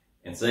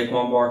 And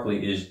Saquon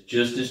Barkley is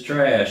just as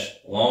trash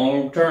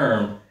long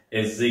term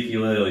as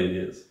Ezekiel Elliott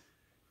is.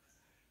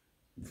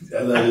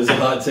 That is a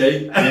hot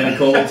take and a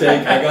cold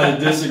take. I got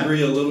to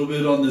disagree a little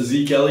bit on the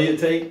Zeke Elliott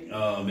take.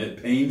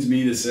 It pains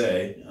me to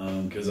say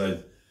because I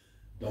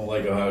don't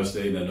like Ohio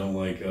State and I don't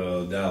like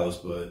Dallas,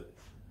 but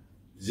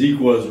Zeke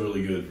was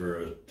really good for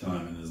a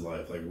time in his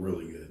life, like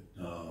really good.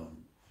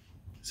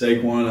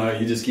 Saquon,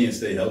 he just can't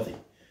stay healthy.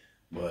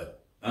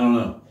 But I don't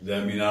know.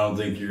 I don't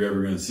think you're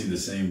ever going to see the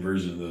same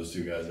version of those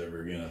two guys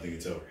ever again. I think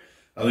it's over.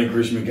 I think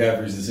Christian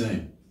McCaffrey's the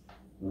same.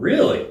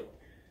 Really?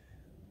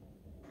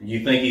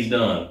 You think he's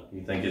done?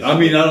 You think it's? I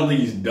don't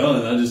think he's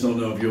done. I just don't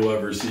know if you'll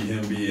ever see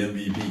him be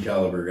MVP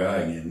caliber guy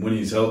again. When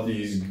he's healthy,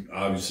 he's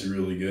obviously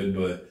really good,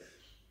 but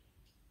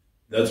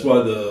that's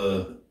why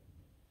the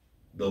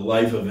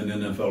life of an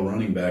NFL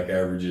running back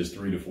averages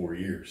 3 to 4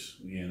 years.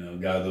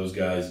 Those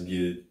guys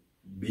get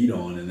beat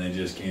on and they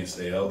just can't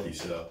stay healthy.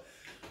 So,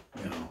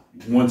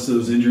 once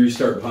those injuries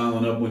start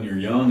piling up when you're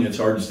young, it's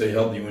hard to stay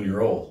healthy when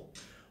you're old.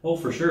 Well,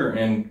 for sure.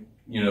 And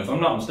if I'm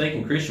not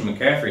mistaken, Christian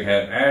McCaffrey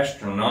had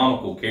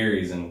astronomical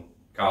carries in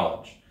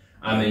college.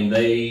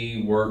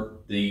 They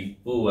worked the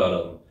fool out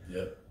of him.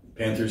 Yep.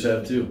 Panthers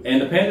have too.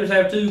 And the Panthers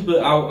have too,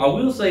 but I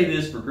will say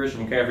this for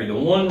Christian McCaffrey. The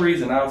one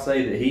reason I'll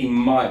say that he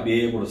might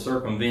be able to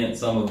circumvent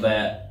some of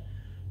that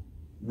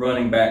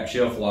running back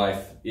shelf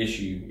life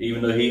issue,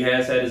 even though he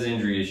has had his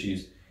injury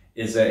issues,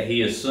 is that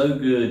he is so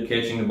good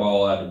catching the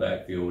ball out of the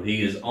backfield.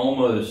 He is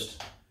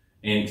almost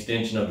an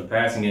extension of the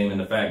passing game in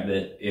the fact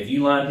that if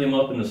you lined him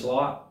up in the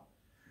slot,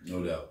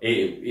 no doubt,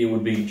 it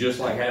would be just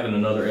like having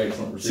another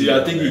excellent receiver. See,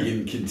 I think he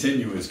can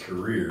continue his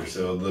career.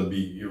 So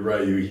you're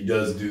right. He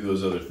does do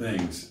those other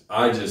things.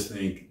 I just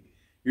think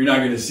you're not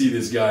going to see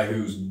this guy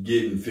who's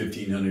getting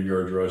 1,500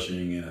 yards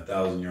rushing and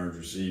 1,000 yards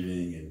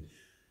receiving,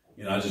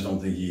 and I just don't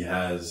think he's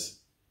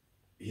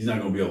not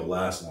going to be able to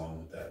last long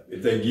with that.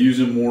 If they use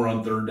him more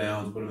on third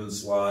downs, put him in the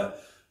slot,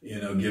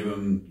 give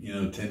him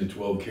 10 to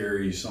 12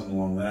 carries, something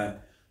along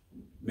that.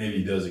 maybe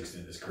he does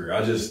extend his career.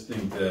 I just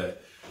think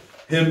that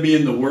him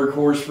being the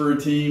workhorse for a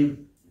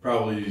team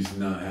probably is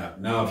not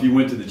happening. Now, if he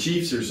went to the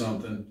Chiefs or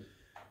something,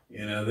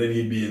 then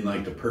he'd be in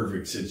like the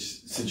perfect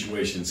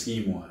situation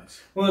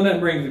scheme-wise. Well, and that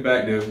brings me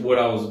back to what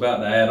I was about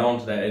to add on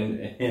to that.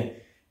 And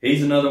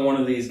he's another one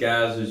of these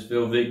guys who's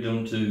fell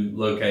victim to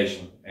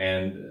location.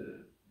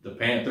 And the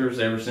Panthers,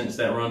 ever since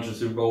that run to the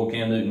Super Bowl,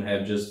 Cam Newton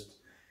have just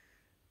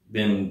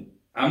been,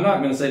 I'm not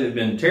going to say they've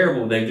been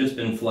terrible, they've just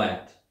been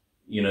flat.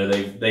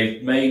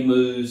 They've made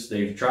moves,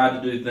 they've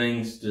tried to do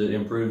things to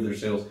improve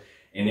themselves,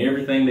 and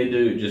everything they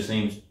do, it just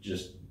seems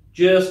just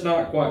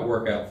not quite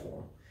work out for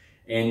them.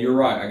 And you're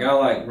right, a guy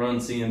like Run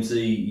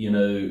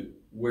CMC,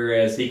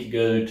 whereas he could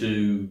go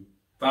to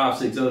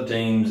 5-6 other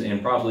teams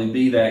and probably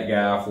be that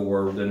guy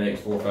for the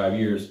next 4 or 5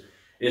 years,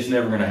 it's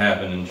never going to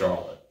happen in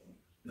Charlotte.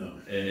 No.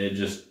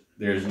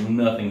 There's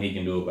nothing he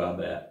can do about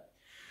that.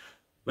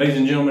 Ladies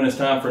and gentlemen, it's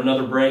time for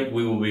another break.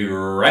 We will be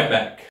right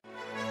back.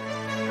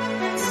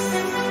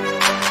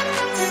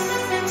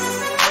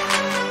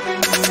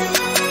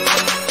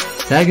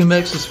 Tag and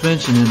Mex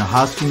Suspension in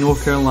Ahoskie,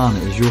 North Carolina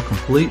is your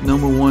complete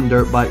 #1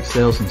 dirt bike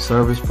sales and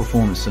service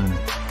performance center.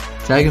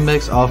 Tag and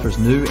Mex offers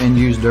new and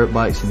used dirt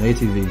bikes and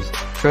ATVs.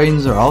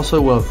 Trade-ins are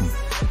also welcome.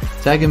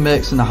 Tag and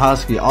Mex in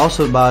Ahoskie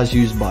also buys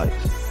used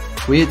bikes.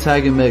 We at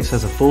Tag and Mex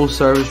has a full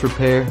service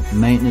repair,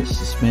 maintenance,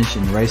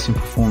 suspension, and racing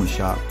performance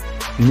shop.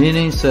 If you need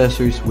any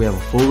accessories, we have a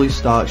fully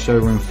stocked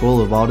showroom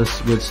full of all this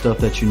good stuff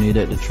that you need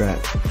at the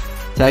track.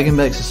 Tag and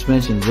Mex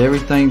Suspension is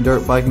everything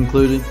dirt bike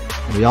included,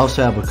 and we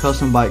also have a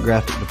custom bike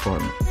graphic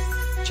department.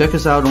 Check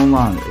us out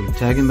online at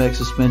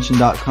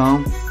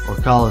tagandmexsuspension.com or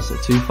call us at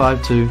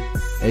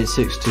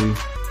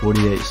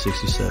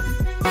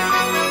 252-862-4867.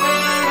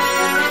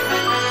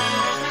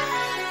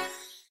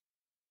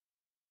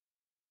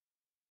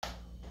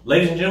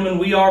 Ladies and gentlemen,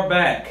 we are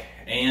back,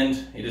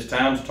 and it is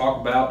time to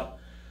talk about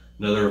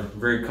another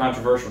very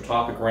controversial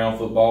topic around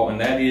football,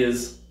 and that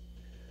is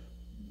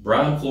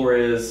Brian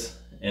Flores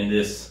and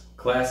this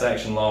class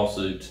action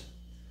lawsuit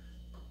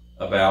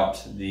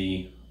about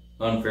the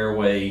unfair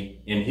way,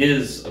 in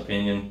his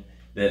opinion,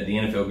 that the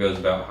NFL goes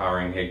about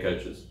hiring head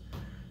coaches.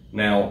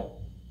 Now,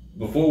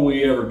 before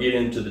we ever get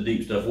into the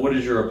deep stuff, what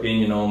is your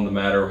opinion on the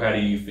matter? How do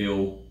you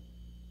feel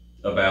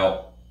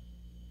about,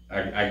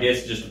 I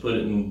guess just to put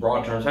it in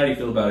broad terms, how do you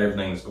feel about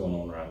everything that's going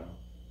on right now?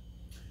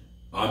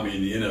 I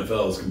mean, the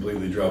NFL has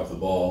completely dropped the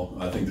ball.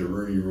 I think the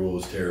Rooney Rule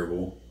is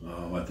terrible.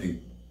 I think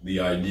the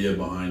idea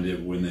behind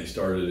it when they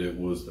started it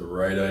was the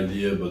right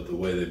idea, but the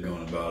way they've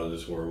gone about it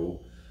is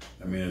horrible.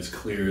 I mean, it's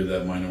clear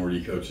that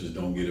minority coaches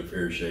don't get a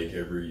fair shake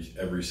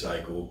every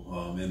cycle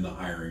in the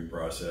hiring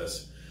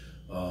process.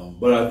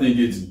 But I think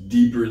it's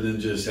deeper than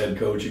just head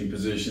coaching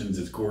positions.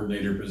 It's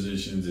coordinator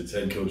positions, it's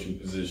head coaching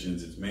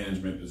positions, it's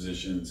management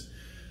positions.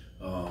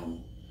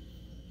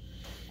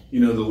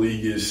 The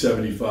league is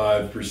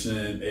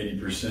 75%,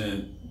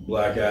 80%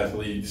 black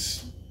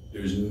athletes.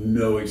 There's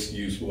no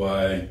excuse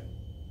why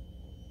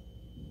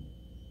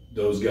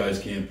those guys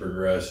can't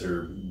progress,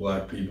 or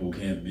black people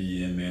can't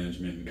be in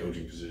management and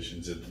coaching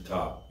positions at the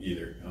top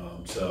either.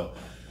 So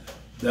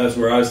that's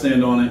where I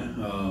stand on it.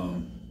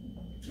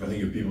 I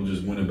think if people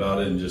just went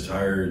about it and just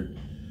hired,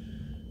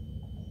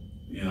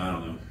 I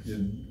don't know.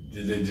 The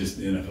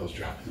NFL's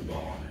dropping the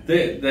ball on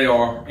it. They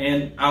are,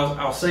 and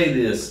I'll say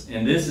this,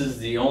 and this is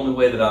the only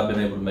way that I've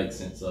been able to make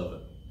sense of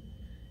it.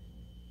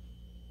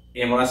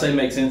 And when I say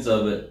make sense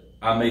of it,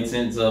 I made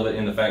sense of it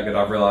in the fact that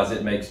I've realized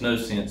it makes no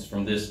sense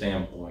from this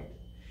standpoint.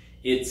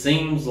 It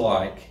seems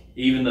like,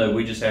 even though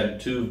we just had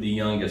 2 of the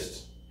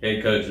youngest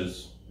head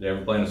coaches that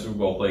ever played in a Super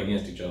Bowl play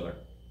against each other,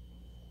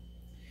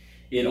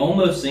 it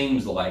almost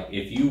seems like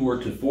if you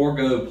were to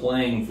forego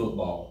playing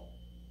football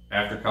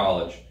after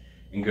college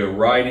and go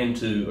right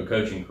into a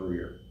coaching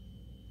career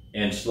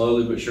and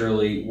slowly but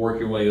surely work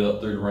your way up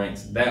through the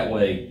ranks, that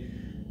way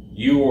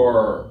you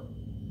are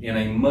in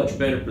a much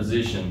better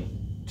position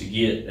to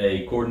get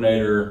a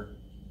coordinator,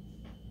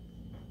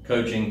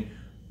 coaching,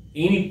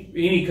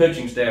 any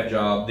coaching staff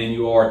job than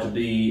you are to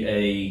be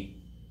a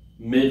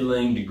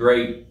middling to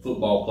great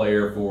football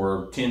player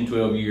for 10,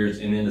 12 years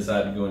and then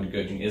decide to go into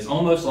coaching. It's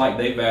almost like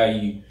they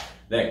value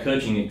that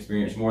coaching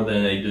experience more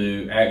than they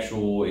do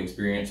actual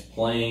experience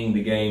playing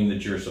the game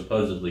that you're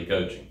supposedly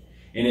coaching.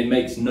 And it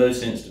makes no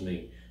sense to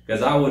me,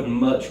 because I would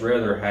much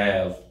rather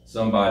have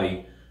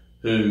somebody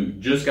who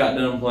just got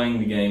done playing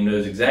the game,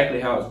 knows exactly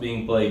how it's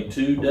being played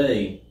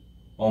today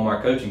on my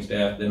coaching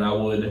staff, than I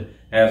would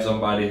have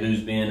somebody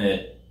who's been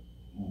at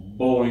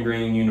Bowling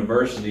Green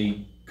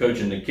University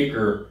coaching the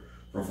kicker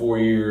for 4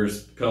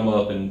 years come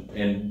up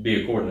and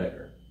be a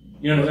coordinator.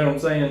 You understand what I'm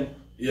saying?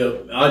 Yeah,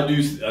 I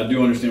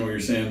do understand what you're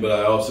saying, but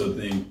I also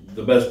think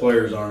the best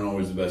players aren't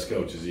always the best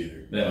coaches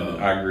either. Yeah,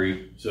 I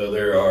agree. So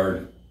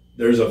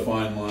there's a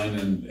fine line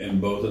in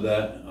both of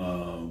that,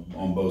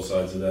 on both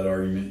sides of that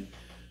argument.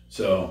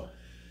 So,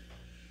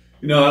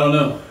 I don't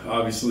know.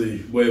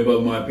 Obviously, way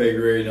above my pay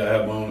grade. I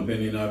have my own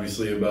opinion,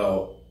 obviously,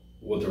 about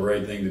what the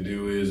right thing to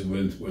do is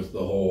with the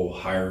whole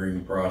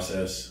hiring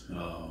process.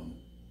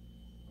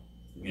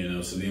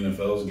 So the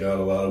NFL's got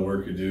a lot of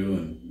work to do,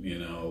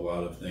 and a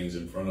lot of things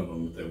in front of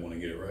them if they want to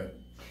get it right.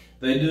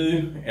 They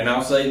do, and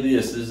I'll say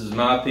this is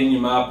my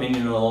opinion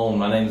alone.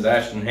 My name is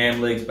Ashton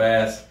Hamlegs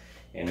Bass,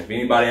 and if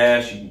anybody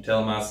asks, you can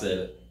tell them I said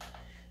it.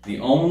 The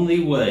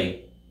only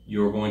way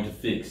you're going to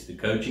fix the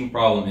coaching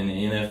problem in the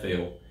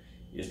NFL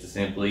is to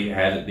simply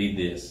have it be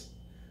this.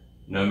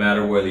 No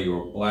matter whether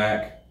you're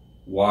black,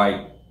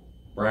 white,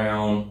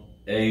 brown,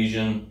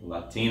 Asian,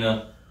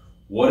 Latina,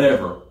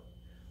 whatever,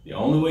 the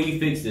only way you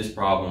fix this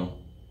problem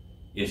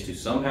is to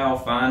somehow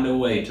find a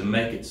way to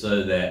make it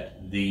so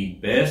that the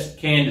best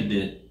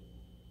candidate,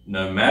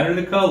 no matter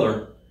the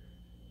color,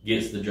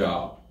 gets the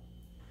job.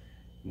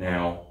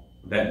 Now,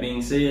 that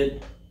being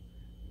said,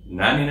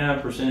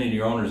 99% of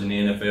your owners in the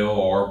NFL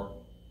are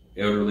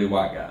elderly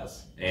white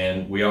guys.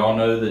 And we all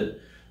know that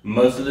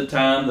most of the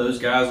time those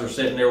guys are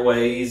set in their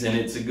ways and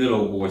it's a good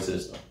old boy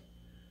system.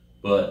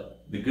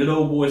 But the good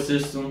old boy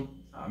system,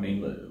 I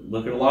mean,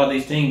 look at a lot of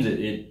these teams,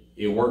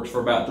 it works for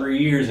about 3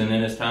 years and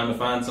then it's time to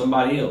find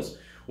somebody else.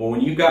 Well,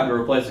 when you've got to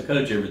replace a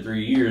coach every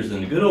 3 years,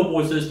 then the good old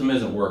boy system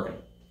isn't working.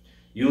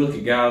 You look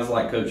at guys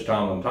like Coach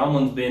Tomlin.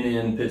 Tomlin's been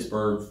in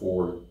Pittsburgh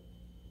for,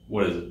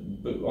 what is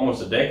it,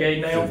 almost a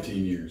decade now?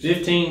 15 years.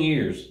 15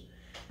 years.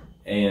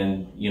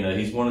 And,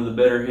 he's one of the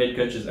better head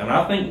coaches. And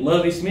I think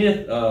Lovie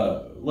Smith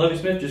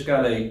just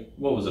got a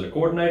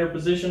coordinator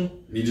position?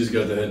 He just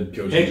got the head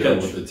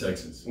coach with the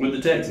Texans. With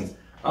the Texans.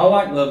 I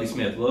like Lovie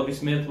Smith. Lovie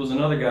Smith was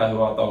another guy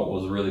who I thought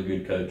was a really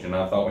good coach, and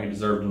I thought he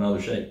deserved another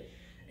shake.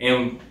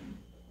 And,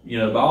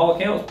 by all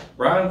accounts,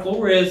 Brian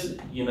Flores,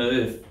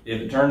 if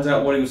it turns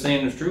out what he was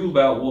saying is true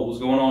about what was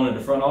going on in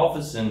the front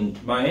office in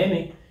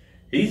Miami,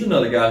 he's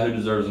another guy who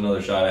deserves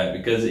another shot at,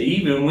 because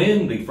even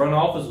when the front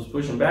office was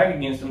pushing back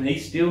against him, he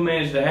still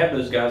managed to have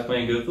those guys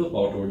playing good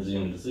football towards the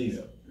end of the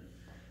season.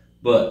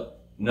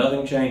 But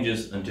nothing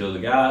changes until the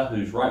guy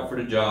who's right for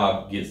the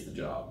job gets the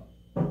job.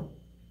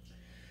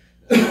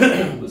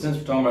 But since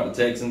we're talking about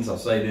the Texans, I'll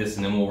say this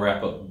and then we'll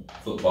wrap up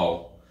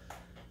football.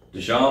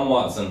 Deshaun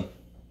Watson,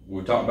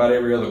 we talk about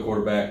every other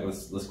quarterback.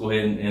 Let's go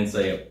ahead and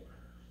say it.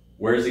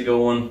 Where's he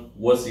going?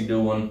 What's he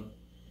doing?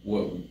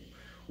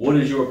 What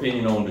is your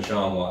opinion on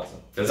Deshaun Watson?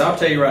 Because I'll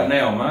tell you right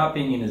now, my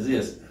opinion is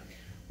this.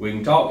 We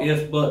can talk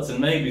ifs, buts, and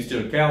maybes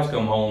till the cows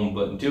come home,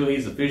 but until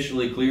he's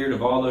officially cleared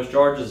of all those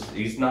charges,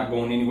 he's not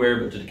going anywhere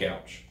but to the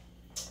couch.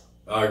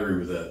 I agree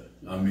with that.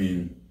 I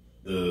mean,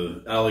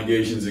 the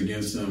allegations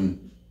against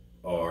him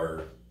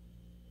are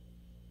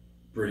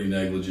pretty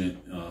negligent.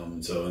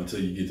 So until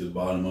you get to the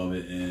bottom of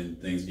it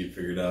and things get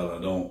figured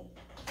out,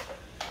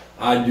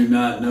 I do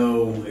not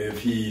know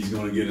if he's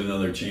going to get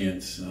another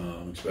chance,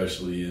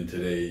 especially in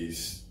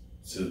today's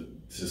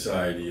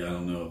society. I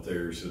don't know if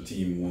there's a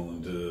team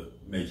willing to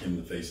make him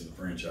the face of the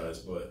franchise,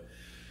 but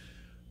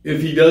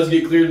if he does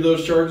get cleared of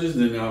those charges,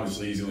 then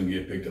obviously he's going to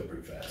get picked up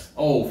pretty fast.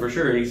 Oh, for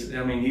sure. He's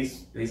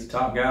a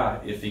top guy.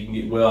 If he can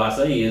get, well, I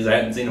say he is. I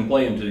hadn't seen him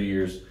play in 2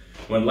 years.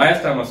 When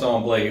last time I saw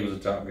him play, he was a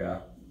top guy.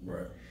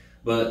 Right.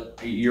 But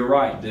you're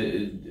right.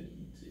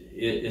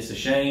 It's a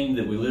shame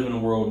that we live in a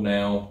world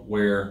now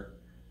where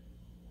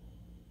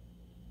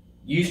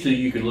used to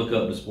you could look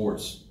up to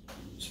sports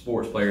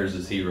players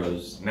as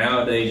heroes.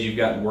 Nowadays, you've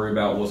got to worry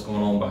about what's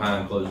going on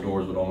behind closed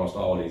doors with almost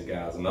all of these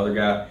guys. Another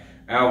guy,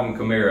 Alvin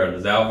Kamara.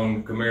 Does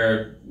Alvin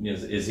Kamara,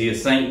 is he a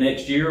Saint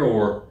next year,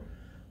 or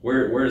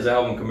where does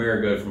Alvin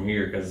Kamara go from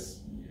here? Because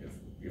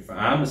if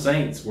I'm the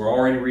Saints, we're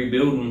already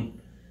rebuilding.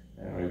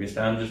 Maybe it's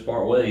time to just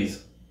part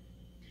ways.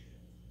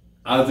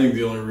 I think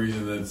the only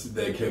reason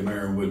that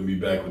Kamara wouldn't be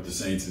back with the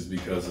Saints is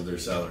because of their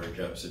salary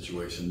cap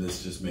situation.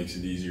 This just makes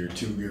it easier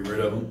to get rid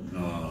of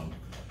him.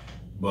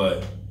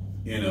 But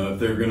if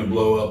they're going to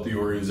blow up the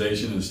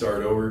organization and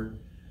start over,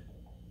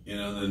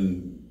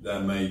 then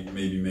that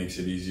maybe makes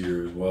it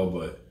easier as well.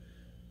 But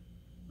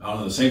I don't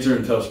know. The Saints are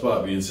in a tough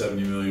spot, being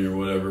 $70 million or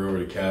whatever over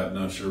the cap.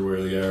 Not sure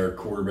where they are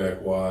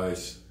quarterback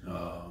wise.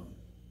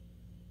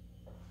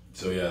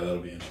 So yeah, that'll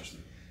be interesting.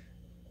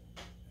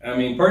 I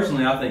mean,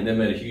 personally, I think they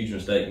made a huge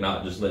mistake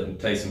not just letting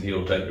Taysom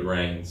Hill take the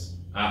reins.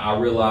 I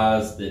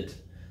realized that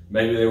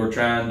maybe they were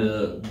trying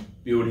to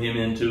build him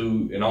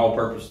into an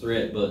all-purpose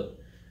threat, but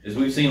as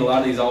we've seen a lot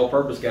of these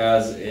all-purpose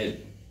guys,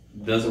 it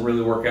doesn't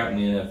really work out in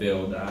the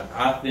NFL.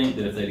 I think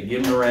that if they'd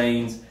given him the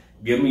reins,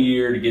 give him a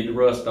year to get the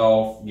rust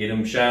off, get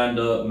him shined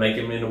up, make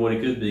him into what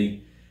he could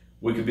be,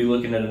 we could be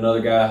looking at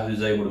another guy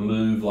who's able to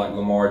move like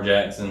Lamar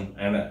Jackson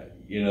and,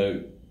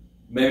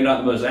 maybe not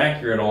the most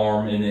accurate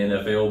arm in the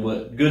NFL,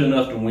 but good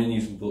enough to win you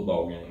some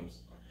football games.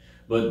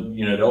 But,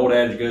 the old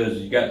adage goes,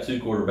 you got two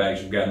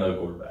quarterbacks, you've got no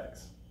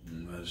quarterbacks.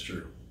 That's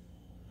true.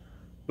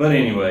 But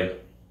anyway,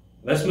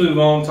 let's move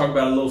on, talk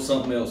about a little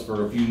something else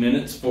for a few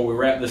minutes before we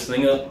wrap this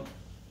thing up.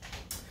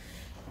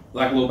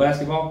 Like a little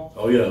basketball?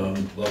 Oh, yeah, I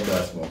love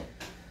basketball.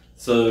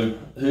 So,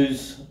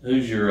 who's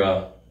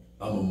your...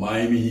 I'm a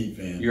Miami Heat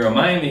fan. You're a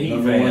Miami Heat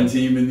fan. Number one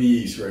team in the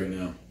East right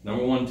now.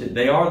 Number one.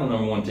 They are the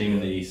number one team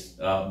in the East.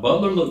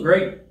 Butler looked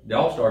great the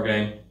All-Star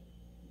game.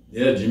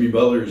 Yeah, Jimmy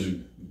Butler is a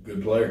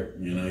good player.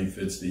 He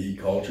fits the Heat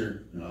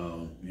culture.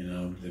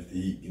 If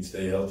the Heat can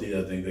stay healthy,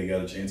 I think they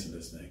got a chance at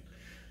this thing.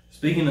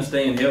 Speaking of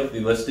staying healthy,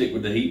 let's stick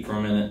with the Heat for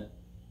a minute.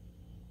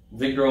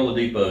 Victor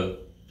Oladipo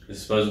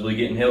is supposedly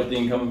getting healthy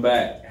and coming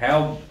back.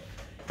 How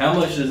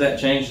much does that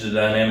change the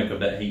dynamic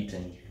of that Heat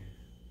team?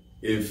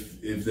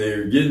 If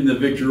they're getting the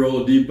Victor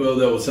Oladipo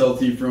that was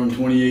healthy from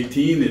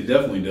 2018, it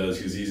definitely does,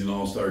 because he's an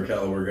all-star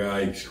caliber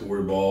guy. He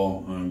scored the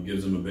ball,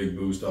 gives him a big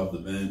boost off the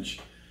bench.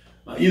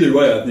 Either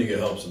way, I think it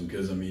helps him,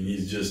 because I mean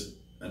he's just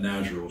a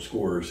natural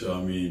scorer. So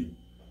I mean,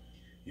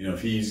 you know,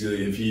 if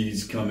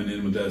he's coming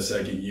in with that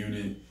second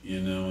unit, you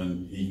know,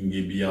 and he can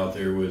be out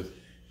there with,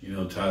 you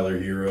know, Tyler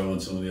Hero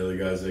and some of the other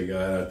guys they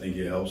got, I think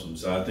it helps him.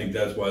 So I think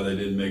that's why they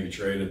didn't make a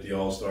trade at the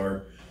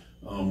All-Star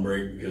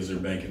break, because they're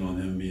banking on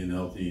him being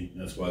healthy.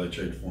 That's why they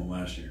traded for him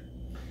last year.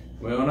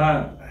 Well, and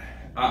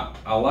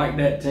I like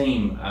that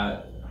team.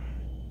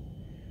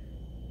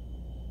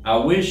 I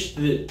wish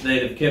that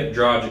they'd have kept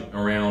Dragic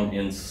around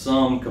in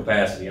some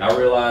capacity. I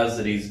realize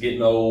that he's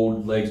getting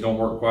old, legs don't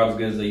work quite as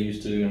good as they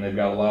used to, and they've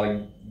got a lot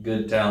of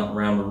good talent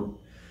around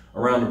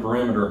the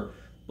perimeter.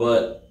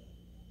 But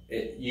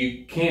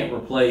you can't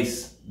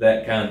replace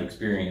that kind of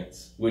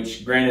experience,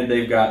 which granted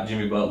they've got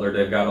Jimmy Butler,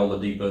 they've got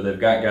Oladipo, they've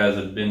got guys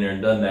that have been there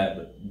and done that,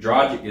 but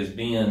Dragic has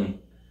been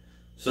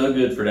so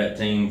good for that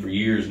team for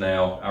years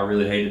now. I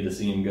really hated to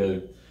see him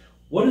go.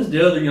 What is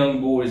the other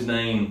young boy's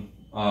name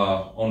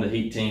on the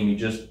Heat team? He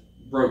just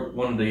broke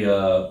one of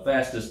the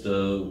fastest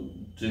to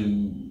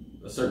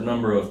a certain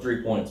number of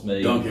 3 points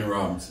made. Duncan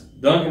Robinson.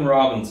 Duncan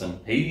Robinson.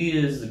 He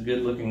is a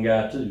good-looking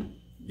guy too.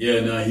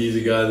 Yeah, no, he's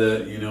a guy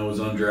that, you know, was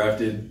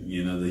undrafted.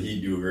 You know, the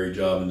Heat do a great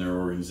job in their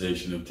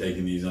organization of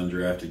taking these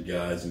undrafted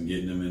guys and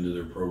getting them into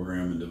their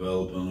program and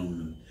developing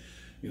them. And,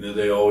 you know,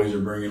 they always are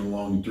bringing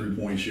along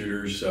three-point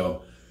shooters.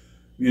 So,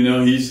 you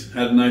know, he's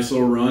had a nice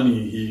little run.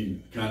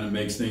 He kind of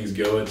makes things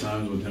go at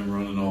times with him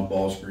running off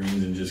ball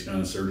screens and just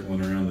kind of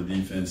circling around the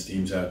defense.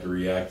 Teams have to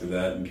react to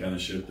that and kind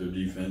of shift their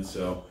defense.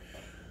 So,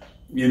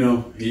 you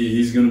know,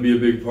 he's going to be a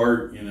big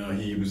part. You know,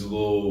 he was a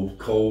little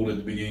cold at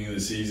the beginning of the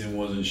season,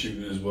 wasn't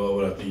shooting as well,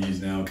 but I think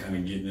he's now kind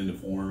of getting into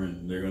form,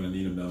 and they're going to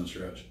need him down the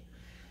stretch.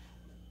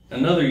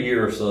 Another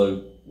year or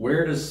so,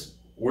 where does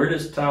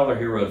Tyler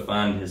Hero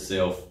find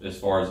himself as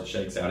far as it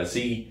shakes out? Is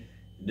he,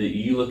 do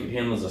you look at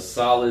him as a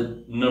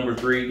solid number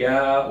 3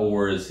 guy,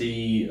 or is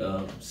he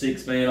a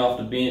 6th man off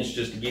the bench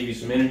just to give you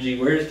some energy?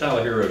 Where does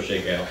Tyler Hero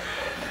shake out?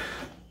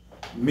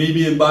 Me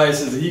being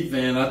biased as a Heat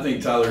fan, I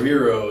think Tyler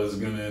Hero is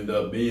going to end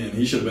up being,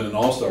 he should have been an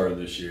all-star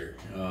this year.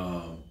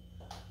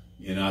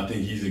 You know, I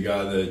think he's a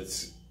guy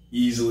that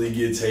easily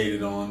gets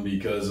hated on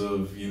because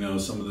of, you know,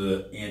 some of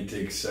the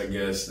antics, I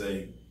guess,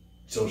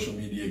 social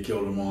media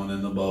killed him on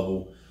in the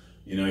bubble.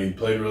 You know, he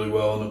played really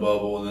well in the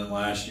bubble, and then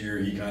last year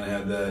he kind of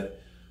had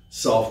that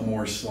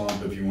sophomore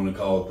slump, if you want to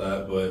call it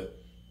that. But,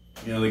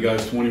 you know, the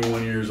guy's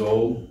 21 years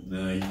old.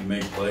 He can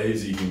make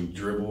plays. He can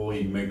dribble.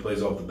 He can make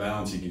plays off the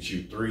bounce. He can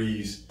shoot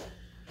threes.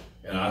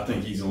 And I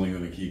think he's only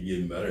going to keep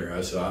getting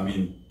better. So, I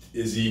mean,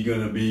 is he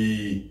going to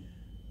be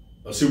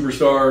a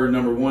superstar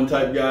number 1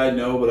 type guy?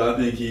 No, but I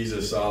think he's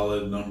a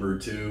solid number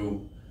 2.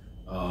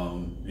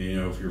 You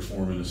know, if you're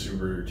forming a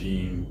super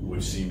team,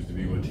 which seems to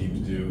be what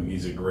teams do,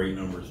 he's a great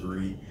number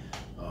 3.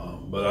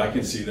 But I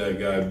can see that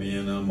guy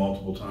being a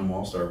multiple-time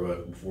All-Star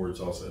before it's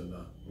all said and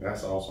done.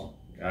 That's awesome.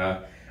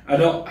 I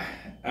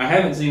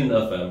haven't seen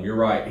enough of him. You're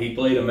right. He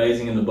played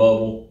amazing in the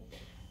bubble.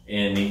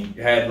 And he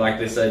had, like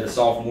they say, the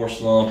sophomore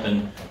slump,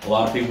 and a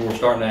lot of people were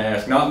starting to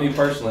ask, not me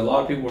personally, a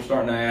lot of people were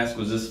starting to ask,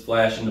 was this a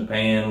flash in the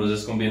pan? Was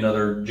this going to be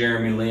another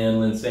Jeremy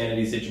Lin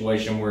insanity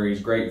situation where he's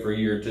great for a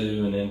year or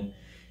two and then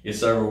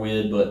it's over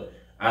with? But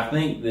I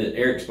think that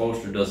Eric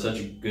Spoelstra does such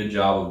a good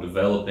job of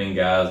developing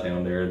guys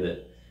down there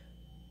that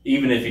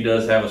even if he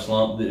does have a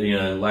slump, you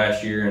know,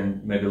 last year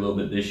and maybe a little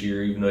bit this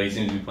year, even though he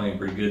seems to be playing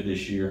pretty good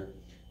this year,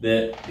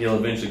 that he'll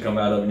eventually come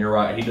out of. And you're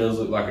right, he does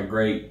look like a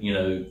great, you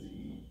know,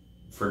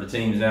 for the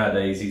teams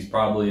nowadays, he's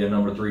probably a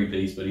number 3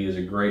 piece, but he is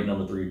a great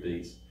number 3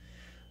 piece.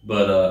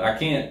 But I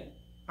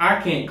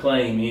can't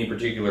claim any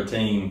particular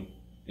team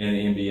in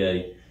the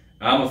NBA.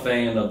 I'm a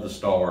fan of the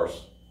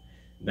Stars.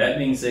 That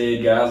being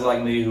said, guys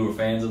like me who are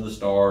fans of the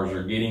Stars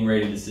are getting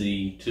ready to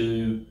see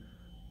 3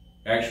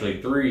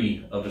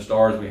 of the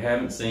Stars we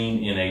haven't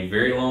seen in a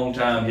very long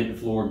time hit the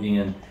floor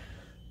again.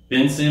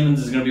 Ben Simmons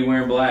is going to be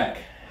wearing black.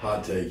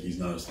 Hot take, he's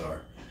not a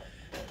star.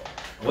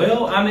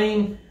 Well, I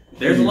mean,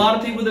 there's a lot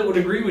of people that would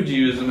agree with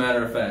you, as a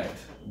matter of fact.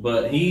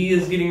 But he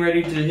is getting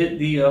ready to hit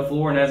the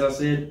floor, and as I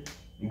said,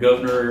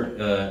 Governor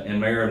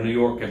and Mayor of New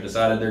York have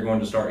decided they're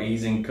going to start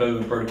easing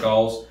COVID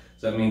protocols.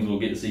 So that means we'll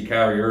get to see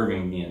Kyrie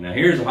Irving again. Now,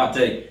 here's a hot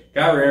take.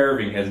 Kyrie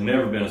Irving has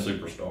never been a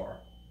superstar,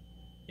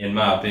 in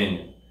my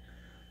opinion.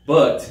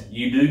 But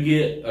you do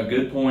get a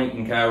good point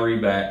in Kyrie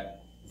back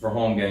for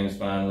home games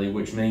finally,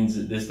 which means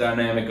that this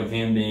dynamic of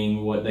him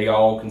being what they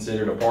all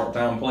considered a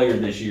part-time player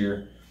this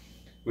year,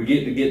 we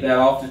get to get that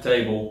off the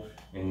table,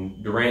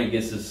 and Durant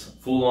gets his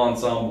full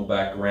ensemble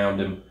back around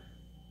him.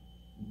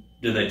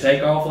 Do they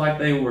take off like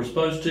they were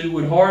supposed to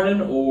with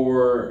Harden,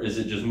 or is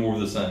it just more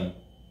of the same?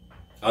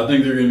 I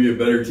think they're going to be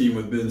a better team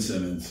with Ben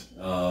Simmons,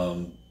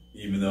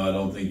 even though I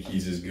don't think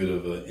he's as good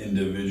of an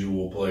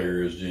individual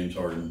player as James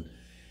Harden.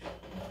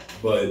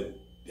 but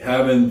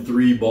having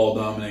 3 ball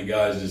dominant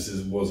guys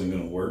just wasn't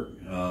going to work.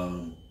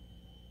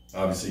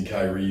 Obviously,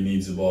 Kyrie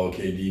needs the ball,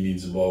 KD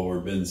needs the ball, where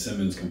Ben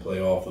Simmons can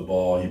play off the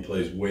ball. He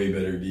plays way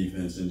better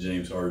defense than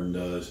James Harden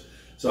does.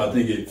 So I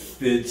think it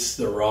fits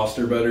the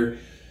roster better.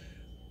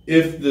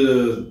 If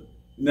the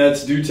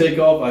Nets do take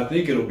off, I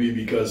think it'll be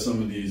because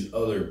some of these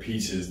other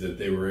pieces that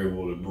they were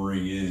able to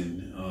bring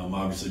in.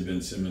 Obviously,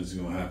 Ben Simmons is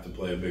going to have to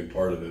play a big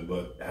part of it,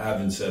 but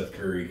having Seth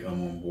Curry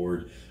come on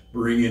board,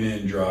 bringing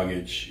in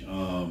Dragic,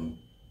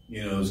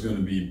 is going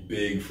to be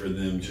big for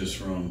them just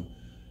from,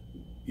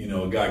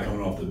 a guy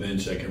coming off the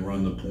bench that can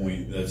run the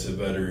point, that's a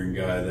veteran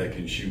guy that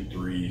can shoot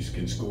threes,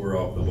 can score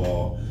off the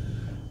ball,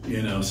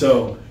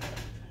 So,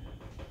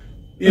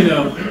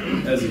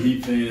 as a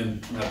Heat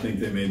fan, I think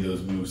they made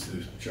those moves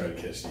to try to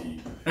catch the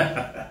Heat.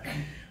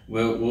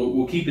 Well,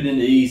 we'll keep it in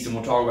the East, and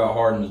we'll talk about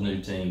Harden's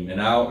new team.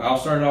 And I'll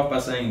start it off by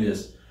saying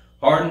this.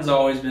 Harden's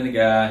always been a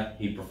guy,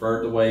 he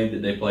preferred the way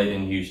that they played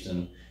in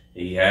Houston.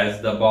 He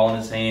has the ball in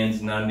his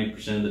hands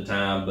 90% of the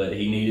time, but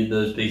he needed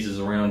those pieces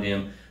around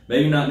him.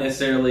 Maybe not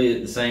necessarily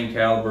at the same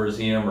caliber as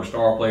him or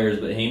star players,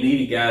 but he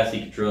needed guys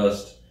he could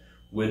trust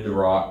with the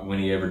rock when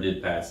he ever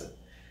did pass it.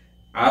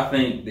 I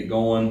think that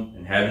going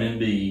and having him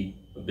be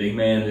a big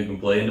man who can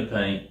play in the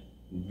paint,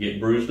 get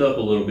bruised up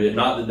a little bit,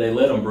 not that they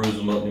let them bruise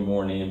them up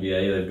anymore in the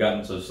NBA, they've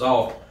gotten so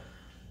soft.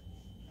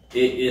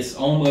 It's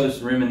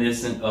almost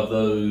reminiscent of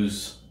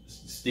those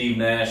Steve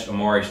Nash,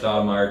 Amari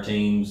Stoudemire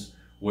teams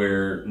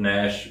where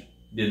Nash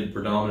did the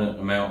predominant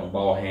amount of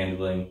ball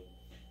handling,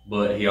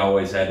 but he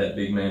always had that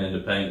big man in the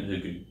paint who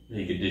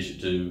he could dish it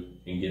to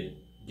and get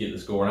the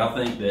score. And I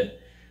think that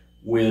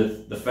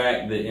with the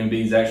fact that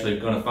Embiid's actually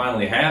going to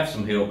finally have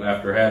some help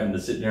after having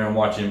to sit there and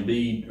watch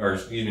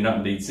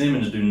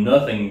Simmons do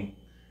nothing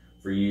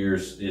for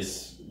years,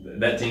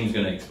 that team's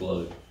going to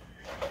explode.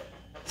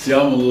 See,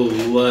 I'm a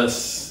little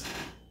less.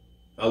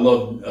 I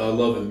love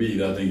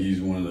Embiid. I think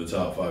he's one of the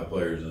top 5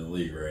 players in the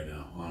league right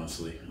now,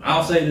 honestly.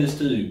 I'll say this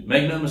too.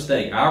 Make no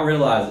mistake. I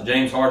realize that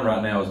James Harden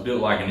right now is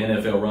built like an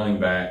NFL running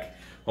back.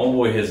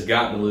 Homeboy has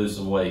got to lose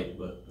some weight.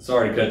 But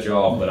sorry to cut you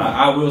off, but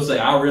I will say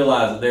I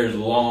realize that there's a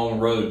long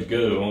road to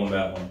go on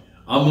that one.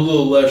 I'm a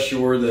little less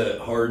sure that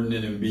Harden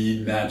and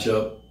Embiid match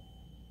up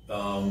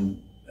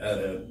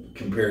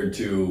compared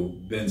to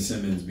Ben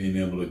Simmons being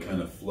able to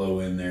kind of flow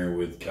in there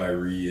with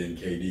Kyrie and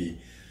KD.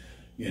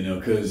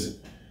 Because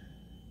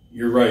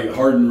you're right,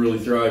 Harden really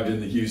thrived in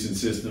the Houston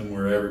system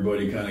where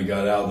everybody kind of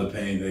got out of the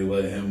paint. They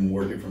let him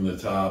work it from the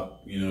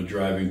top,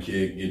 drive and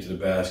kick, get to the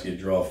basket,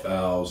 draw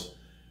fouls.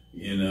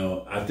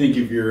 I think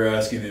if you're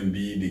asking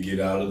Embiid to get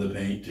out of the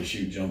paint to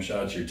shoot jump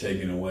shots, you're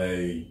taking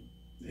away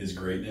his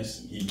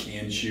greatness. He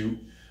can shoot.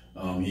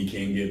 He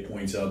can get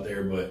points out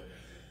there, but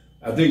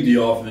I think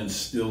the offense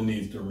still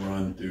needs to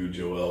run through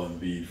Joel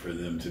Embiid for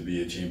them to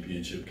be a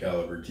championship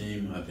caliber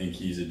team. I think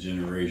he's a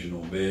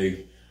generational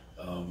big.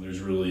 There's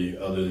really,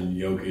 other than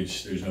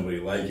Jokic, there's nobody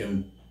like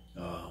him.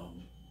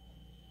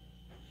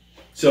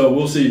 So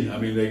we'll see. I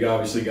mean, they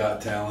obviously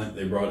got talent.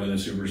 They brought in a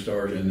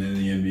superstar, and then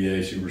the NBA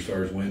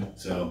superstars win.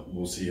 So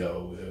we'll see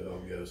how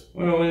it goes.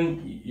 Well,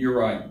 and you're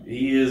right.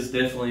 He is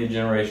definitely a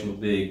generational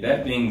big.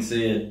 That being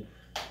said,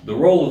 the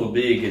role of a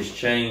big has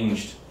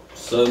changed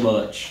so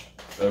much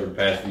over the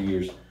past few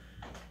years.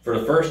 For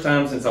the first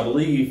time since, I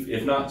believe,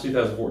 if not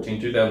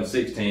 2014,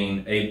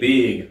 2016, a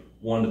big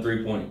won the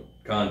three-point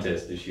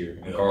contest this year,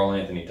 and Karl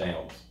Anthony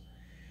Towns.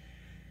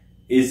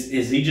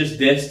 Is he just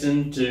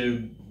destined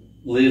to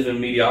live in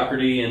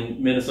mediocrity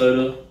in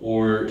Minnesota,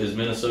 or is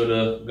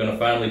Minnesota going to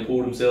finally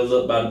pull themselves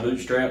up by the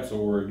bootstraps,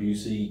 or do you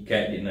see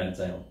Cat getting out of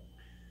town?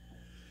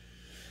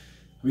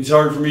 I mean, it's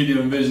hard for me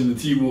to envision the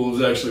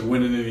T-Wolves actually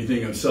winning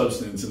anything of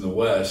substance in the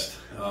West.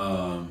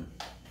 And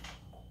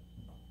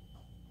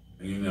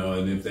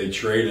if they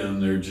trade him,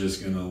 they're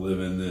just going to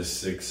live in this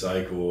sick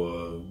cycle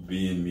of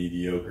being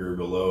mediocre,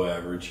 below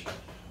average.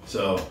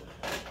 So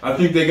I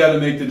think they got to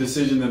make the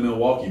decision that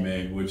Milwaukee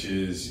made, which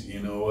is, you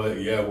know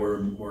what, yeah,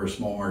 we're a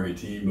small market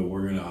team, but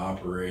we're going to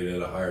operate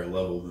at a higher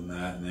level than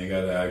that, and they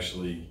got to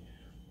actually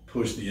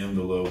push the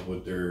envelope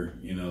with their,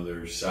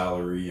 their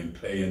salary and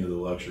pay into the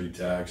luxury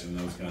tax and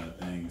those kind of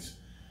things,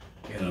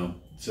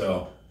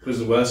 So because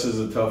the West is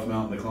a tough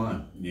mountain to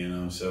climb,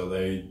 so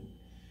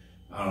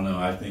I don't know.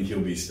 I think he'll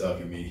be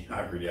stuck in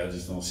mediocrity. I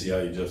just don't see how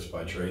you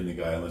justify trading the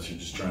guy unless you're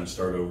just trying to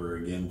start over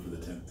again for the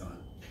 10th time.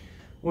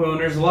 Well,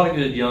 and there's a lot of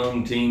good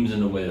young teams in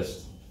the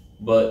West,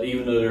 but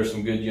even though there's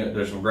some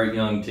great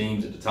young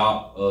teams at the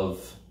top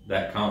of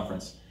that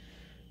conference,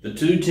 the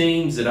two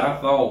teams that I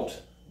thought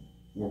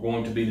were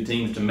going to be the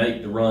teams to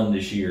make the run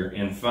this year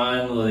and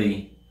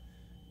finally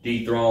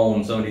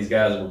dethrone some of these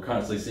guys that were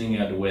constantly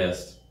singing out the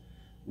West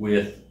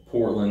with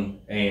Portland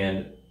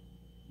and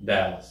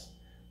Dallas.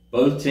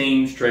 Both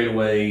teams trade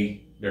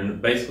away their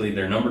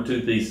number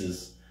 2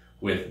 pieces,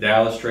 with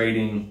Dallas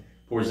trading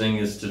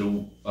Porzingis to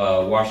the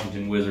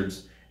Washington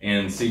Wizards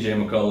and CJ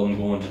McCollum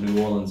going to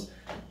New Orleans.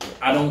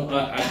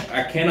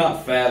 I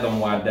cannot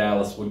fathom why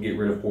Dallas would get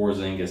rid of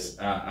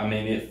Porzingis. I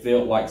mean, it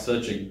felt like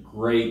such a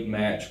great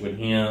match with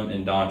him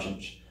and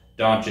Doncic.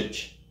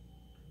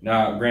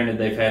 Now, granted,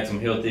 they've had some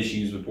health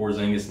issues with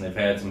Porzingis and they've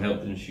had some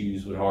health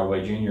issues with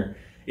Hardaway Jr.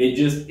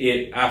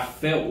 I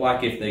felt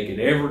like if they could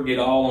ever get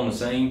all on the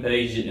same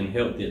page and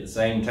healthy at the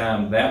same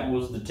time, that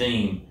was the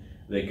team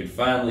that could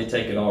finally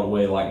take it all the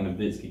way like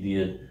Nowitzki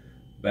did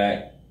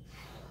back,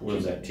 what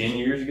was that, 10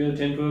 years ago,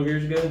 10, 12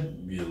 years ago?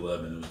 It'd be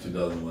 11. It was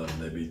 2011.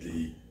 They beat the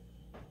Heat.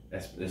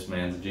 This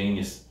man's a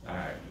genius.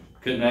 I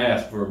couldn't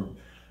ask for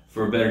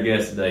a better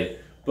guess today.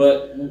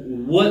 But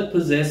what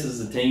possesses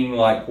a team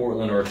like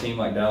Portland or a team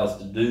like Dallas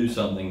to do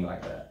something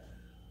like that?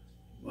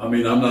 I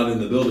mean, I'm not in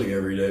the building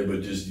every day,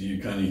 but just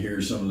you kind of hear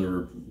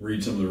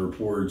read some of the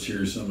reports,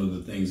 hear some of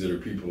the things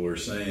that people are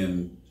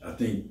saying. I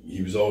think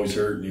he was always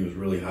hurt and he was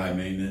really high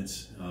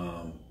maintenance.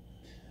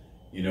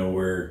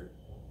 Where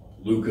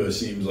Luka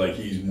seems like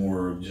he's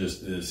more of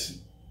just this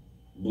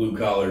blue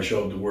collar,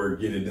 show up to work,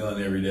 get it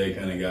done every day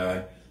kind of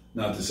guy.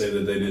 Not to say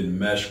that they didn't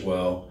mesh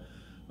well,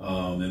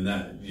 and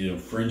that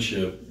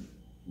friendship,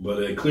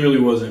 but it clearly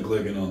wasn't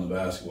clicking on the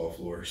basketball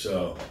floor.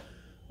 So,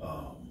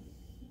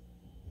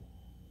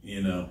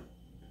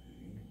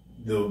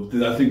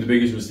 I think the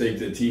biggest mistake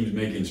that teams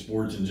make in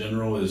sports in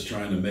general is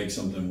trying to make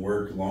something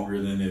work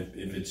longer than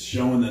if it's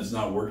showing that's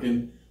not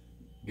working,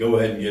 go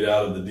ahead and get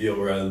out of the deal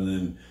rather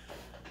than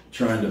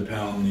trying to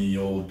pound the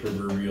old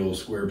proverbial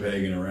square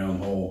peg in a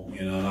round hole.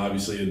 And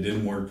obviously it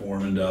didn't work for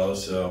him in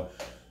Dallas, so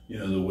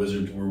the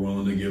Wizards were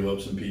willing to give up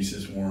some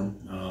pieces for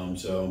him.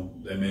 So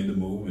they made the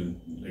move and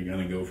they're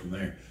going to go from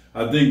there.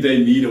 I think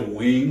they need a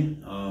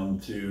wing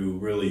to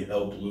really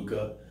help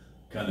Luka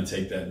kind of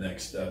take that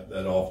next step,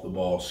 that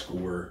off-the-ball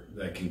scorer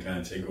that can kind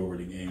of take over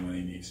the game when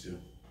he needs to.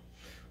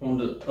 On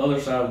the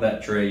other side of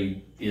that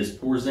trade, is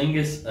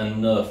Porzingis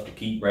enough to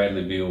keep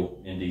Bradley Beal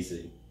in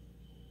D.C.?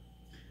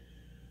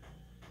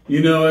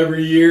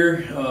 Every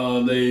year,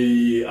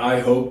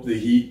 I hope the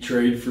Heat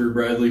trade for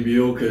Bradley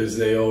Beal because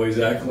they always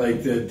act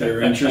like that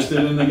they're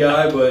interested in the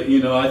guy. But,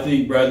 I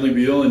think Bradley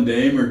Beal and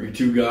Dame are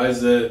two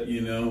guys that,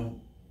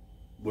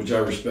 which I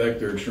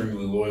respect, are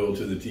extremely loyal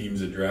to the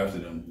teams that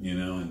drafted them,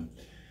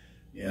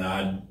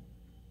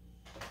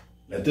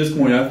 at this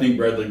point, I think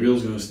Bradley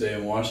Beal's going to stay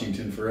in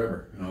Washington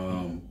forever,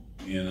 and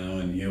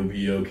he'll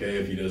be okay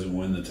if he doesn't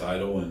win the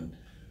title and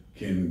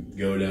can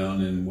go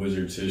down in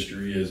Wizards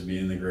history as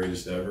being the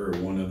greatest ever or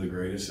one of the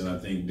greatest, and I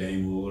think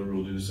Dame Lillard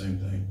will do the same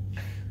thing.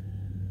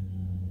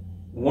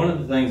 One of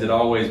the things that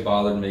always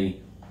bothered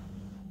me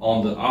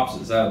on the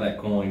opposite side of that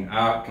coin,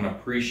 I can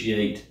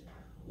appreciate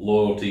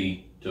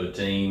loyalty to a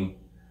team,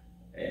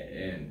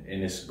 and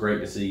it's great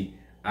to see.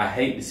 I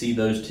hate to see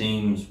those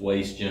teams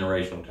waste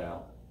generational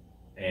talent.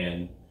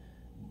 And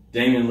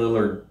Damian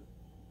Lillard,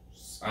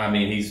 I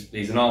mean,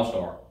 he's an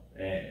all-star.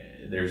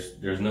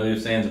 There's no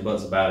ifs, ands, or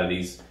buts about it.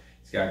 He's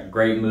got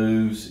great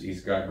moves.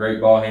 He's got great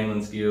ball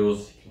handling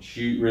skills. He can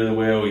shoot really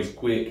well. He's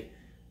quick.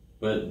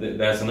 But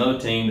that's another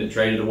team that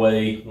traded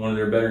away one of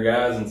their better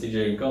guys in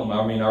C.J. McCollum.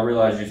 I mean, I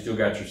realize you still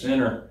got your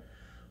center,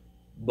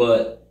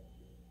 but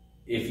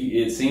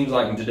it seems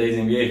like in today's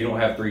NBA, if you don't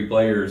have three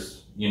players,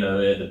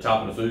 at the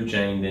top of the food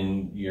chain,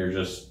 then you're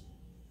just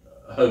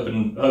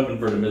hoping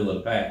for the middle of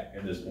the pack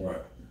at this point.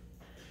 Right.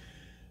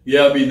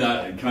 Yeah, I mean,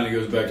 that kind of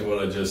goes back to what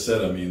I just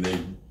said. I mean,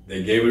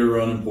 they gave it a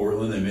run in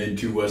Portland. They made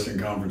 2 Western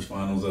Conference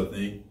Finals, I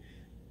think.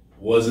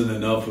 Wasn't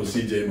enough with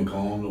C.J.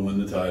 McCollum to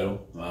win the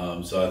title.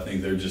 So I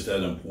think they're just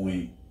at a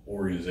point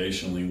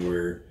organizationally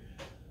where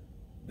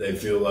they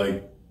feel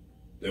like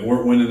they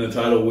weren't winning the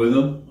title with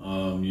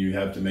him. You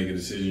have to make a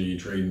decision. You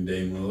trade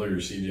Dame Lillard or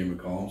C.J.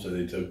 McCollum. So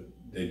they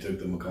took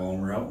the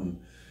McCollum route. And,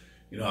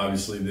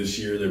 obviously this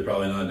year they're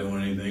probably not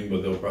doing anything,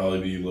 but they'll probably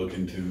be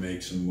looking to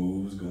make some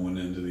moves going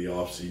into the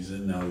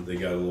offseason now that they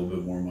got a little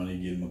bit more money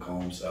getting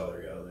McCollum's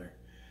salary out of there.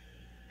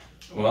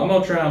 Well, I'm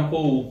going to try and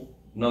pull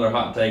another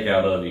hot take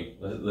out of you.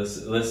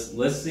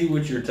 Let's see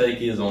what your take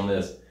is on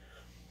this.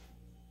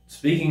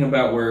 Speaking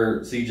about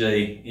where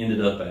CJ ended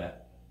up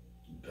at.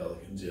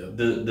 Pelicans, yeah.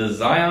 Does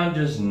Zion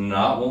just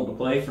not want to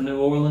play for New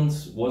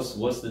Orleans?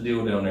 What's the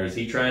deal down there? Is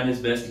he trying his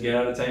best to get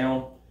out of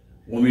town?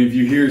 Well, I mean, if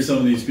you hear some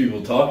of these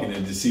people talking,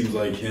 it just seems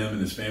like him and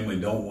his family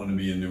don't want to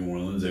be in New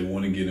Orleans. They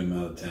want to get him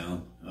out of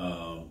town.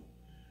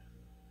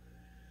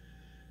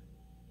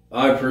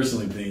 I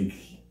personally think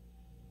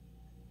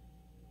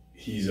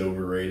he's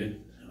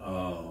overrated.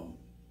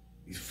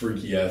 He's a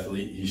freaky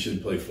athlete. He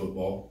should play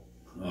football.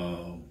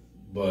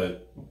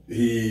 But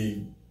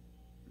I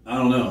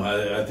don't know.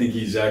 I think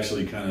he's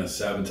actually kind of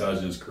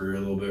sabotaging his career a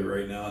little bit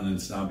right now, and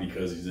it's not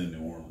because he's in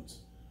New Orleans.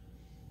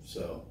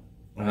 So,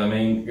 I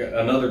mean,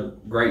 another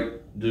great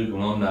Duke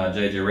alumni,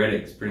 J.J.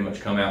 Redick's pretty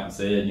much come out and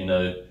said,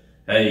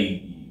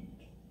 hey,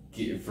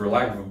 for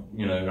lack of,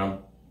 I'm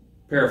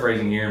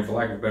paraphrasing here, and for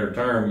lack of a better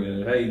term,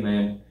 hey,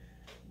 man,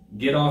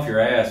 get off your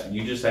ass.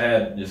 You just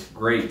had this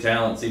great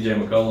talent, C.J.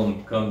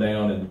 McCollum, come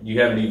down, and you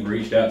haven't even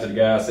reached out to the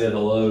guy, said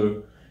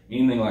hello,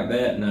 anything like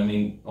that. And, I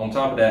mean, on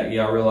top of that,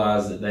 I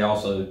realize that they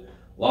also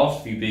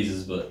lost a few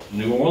pieces, but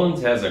New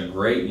Orleans has a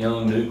great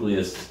young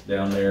nucleus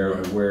down there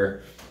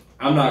where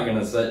I'm not going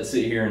to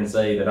sit here and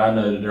say that I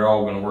know that they're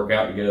all going to work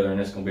out together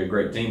and it's going to be a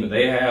great team, but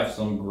they have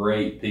some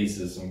great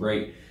pieces, some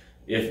great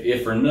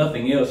if for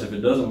nothing else, if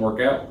it doesn't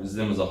work out with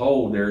them as a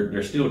whole,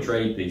 they're still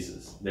trade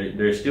pieces.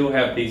 They still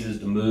have pieces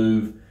to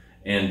move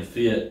and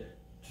fit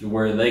to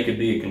where they could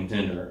be a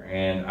contender.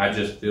 And I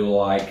just feel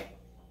like,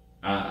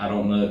 I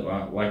don't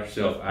know, like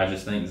yourself, I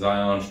just think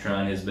Zion's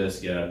trying his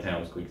best to get out of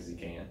town as quick as he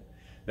can.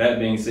 That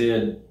being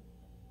said,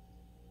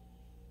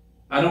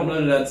 I don't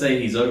know that I'd say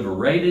he's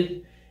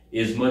overrated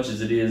as much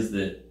as it is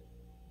that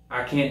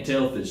I can't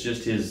tell if it's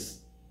just his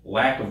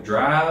lack of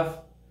drive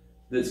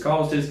that's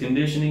caused his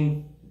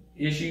conditioning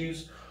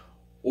issues,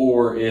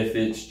 or if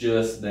it's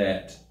just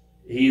that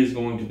he is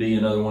going to be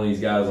another one of these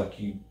guys like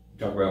you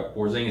talk about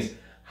Porzingis,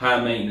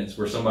 high maintenance,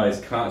 where somebody's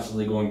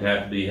constantly going to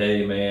have to be,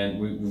 hey man,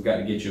 we've got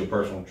to get you a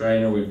personal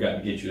trainer, we've got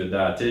to get you a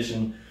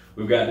dietitian,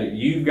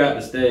 you've got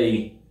to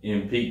stay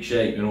in peak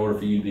shape in order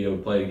for you to be able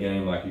to play the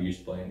game like you're used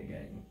to playing the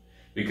game.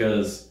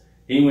 Because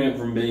he went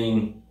from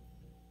being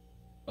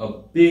a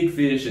big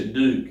fish at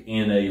Duke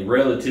in a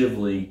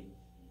relatively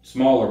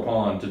smaller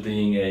pond to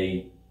being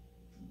a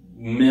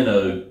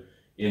minnow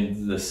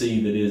in the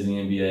sea that is the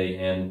NBA.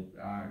 And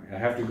I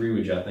have to agree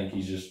with you. I think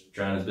he's just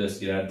trying his best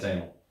to get out of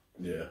town.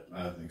 Yeah,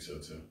 I think so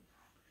too.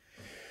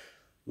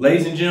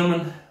 Ladies and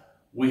gentlemen,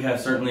 we have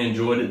certainly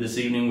enjoyed it this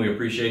evening. We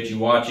appreciate you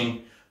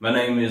watching. My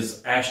name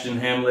is Ashton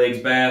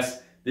Hamlegs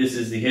Bass. This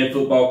is the head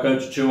football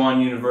coach at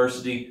Chowan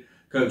University,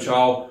 Coach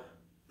Hall.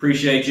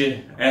 Appreciate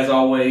you. As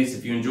always,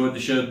 if you enjoyed the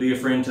show, be a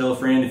friend, tell a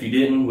friend. If you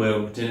didn't,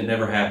 well, pretend it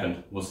never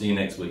happened. We'll see you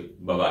next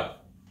week. Bye-bye.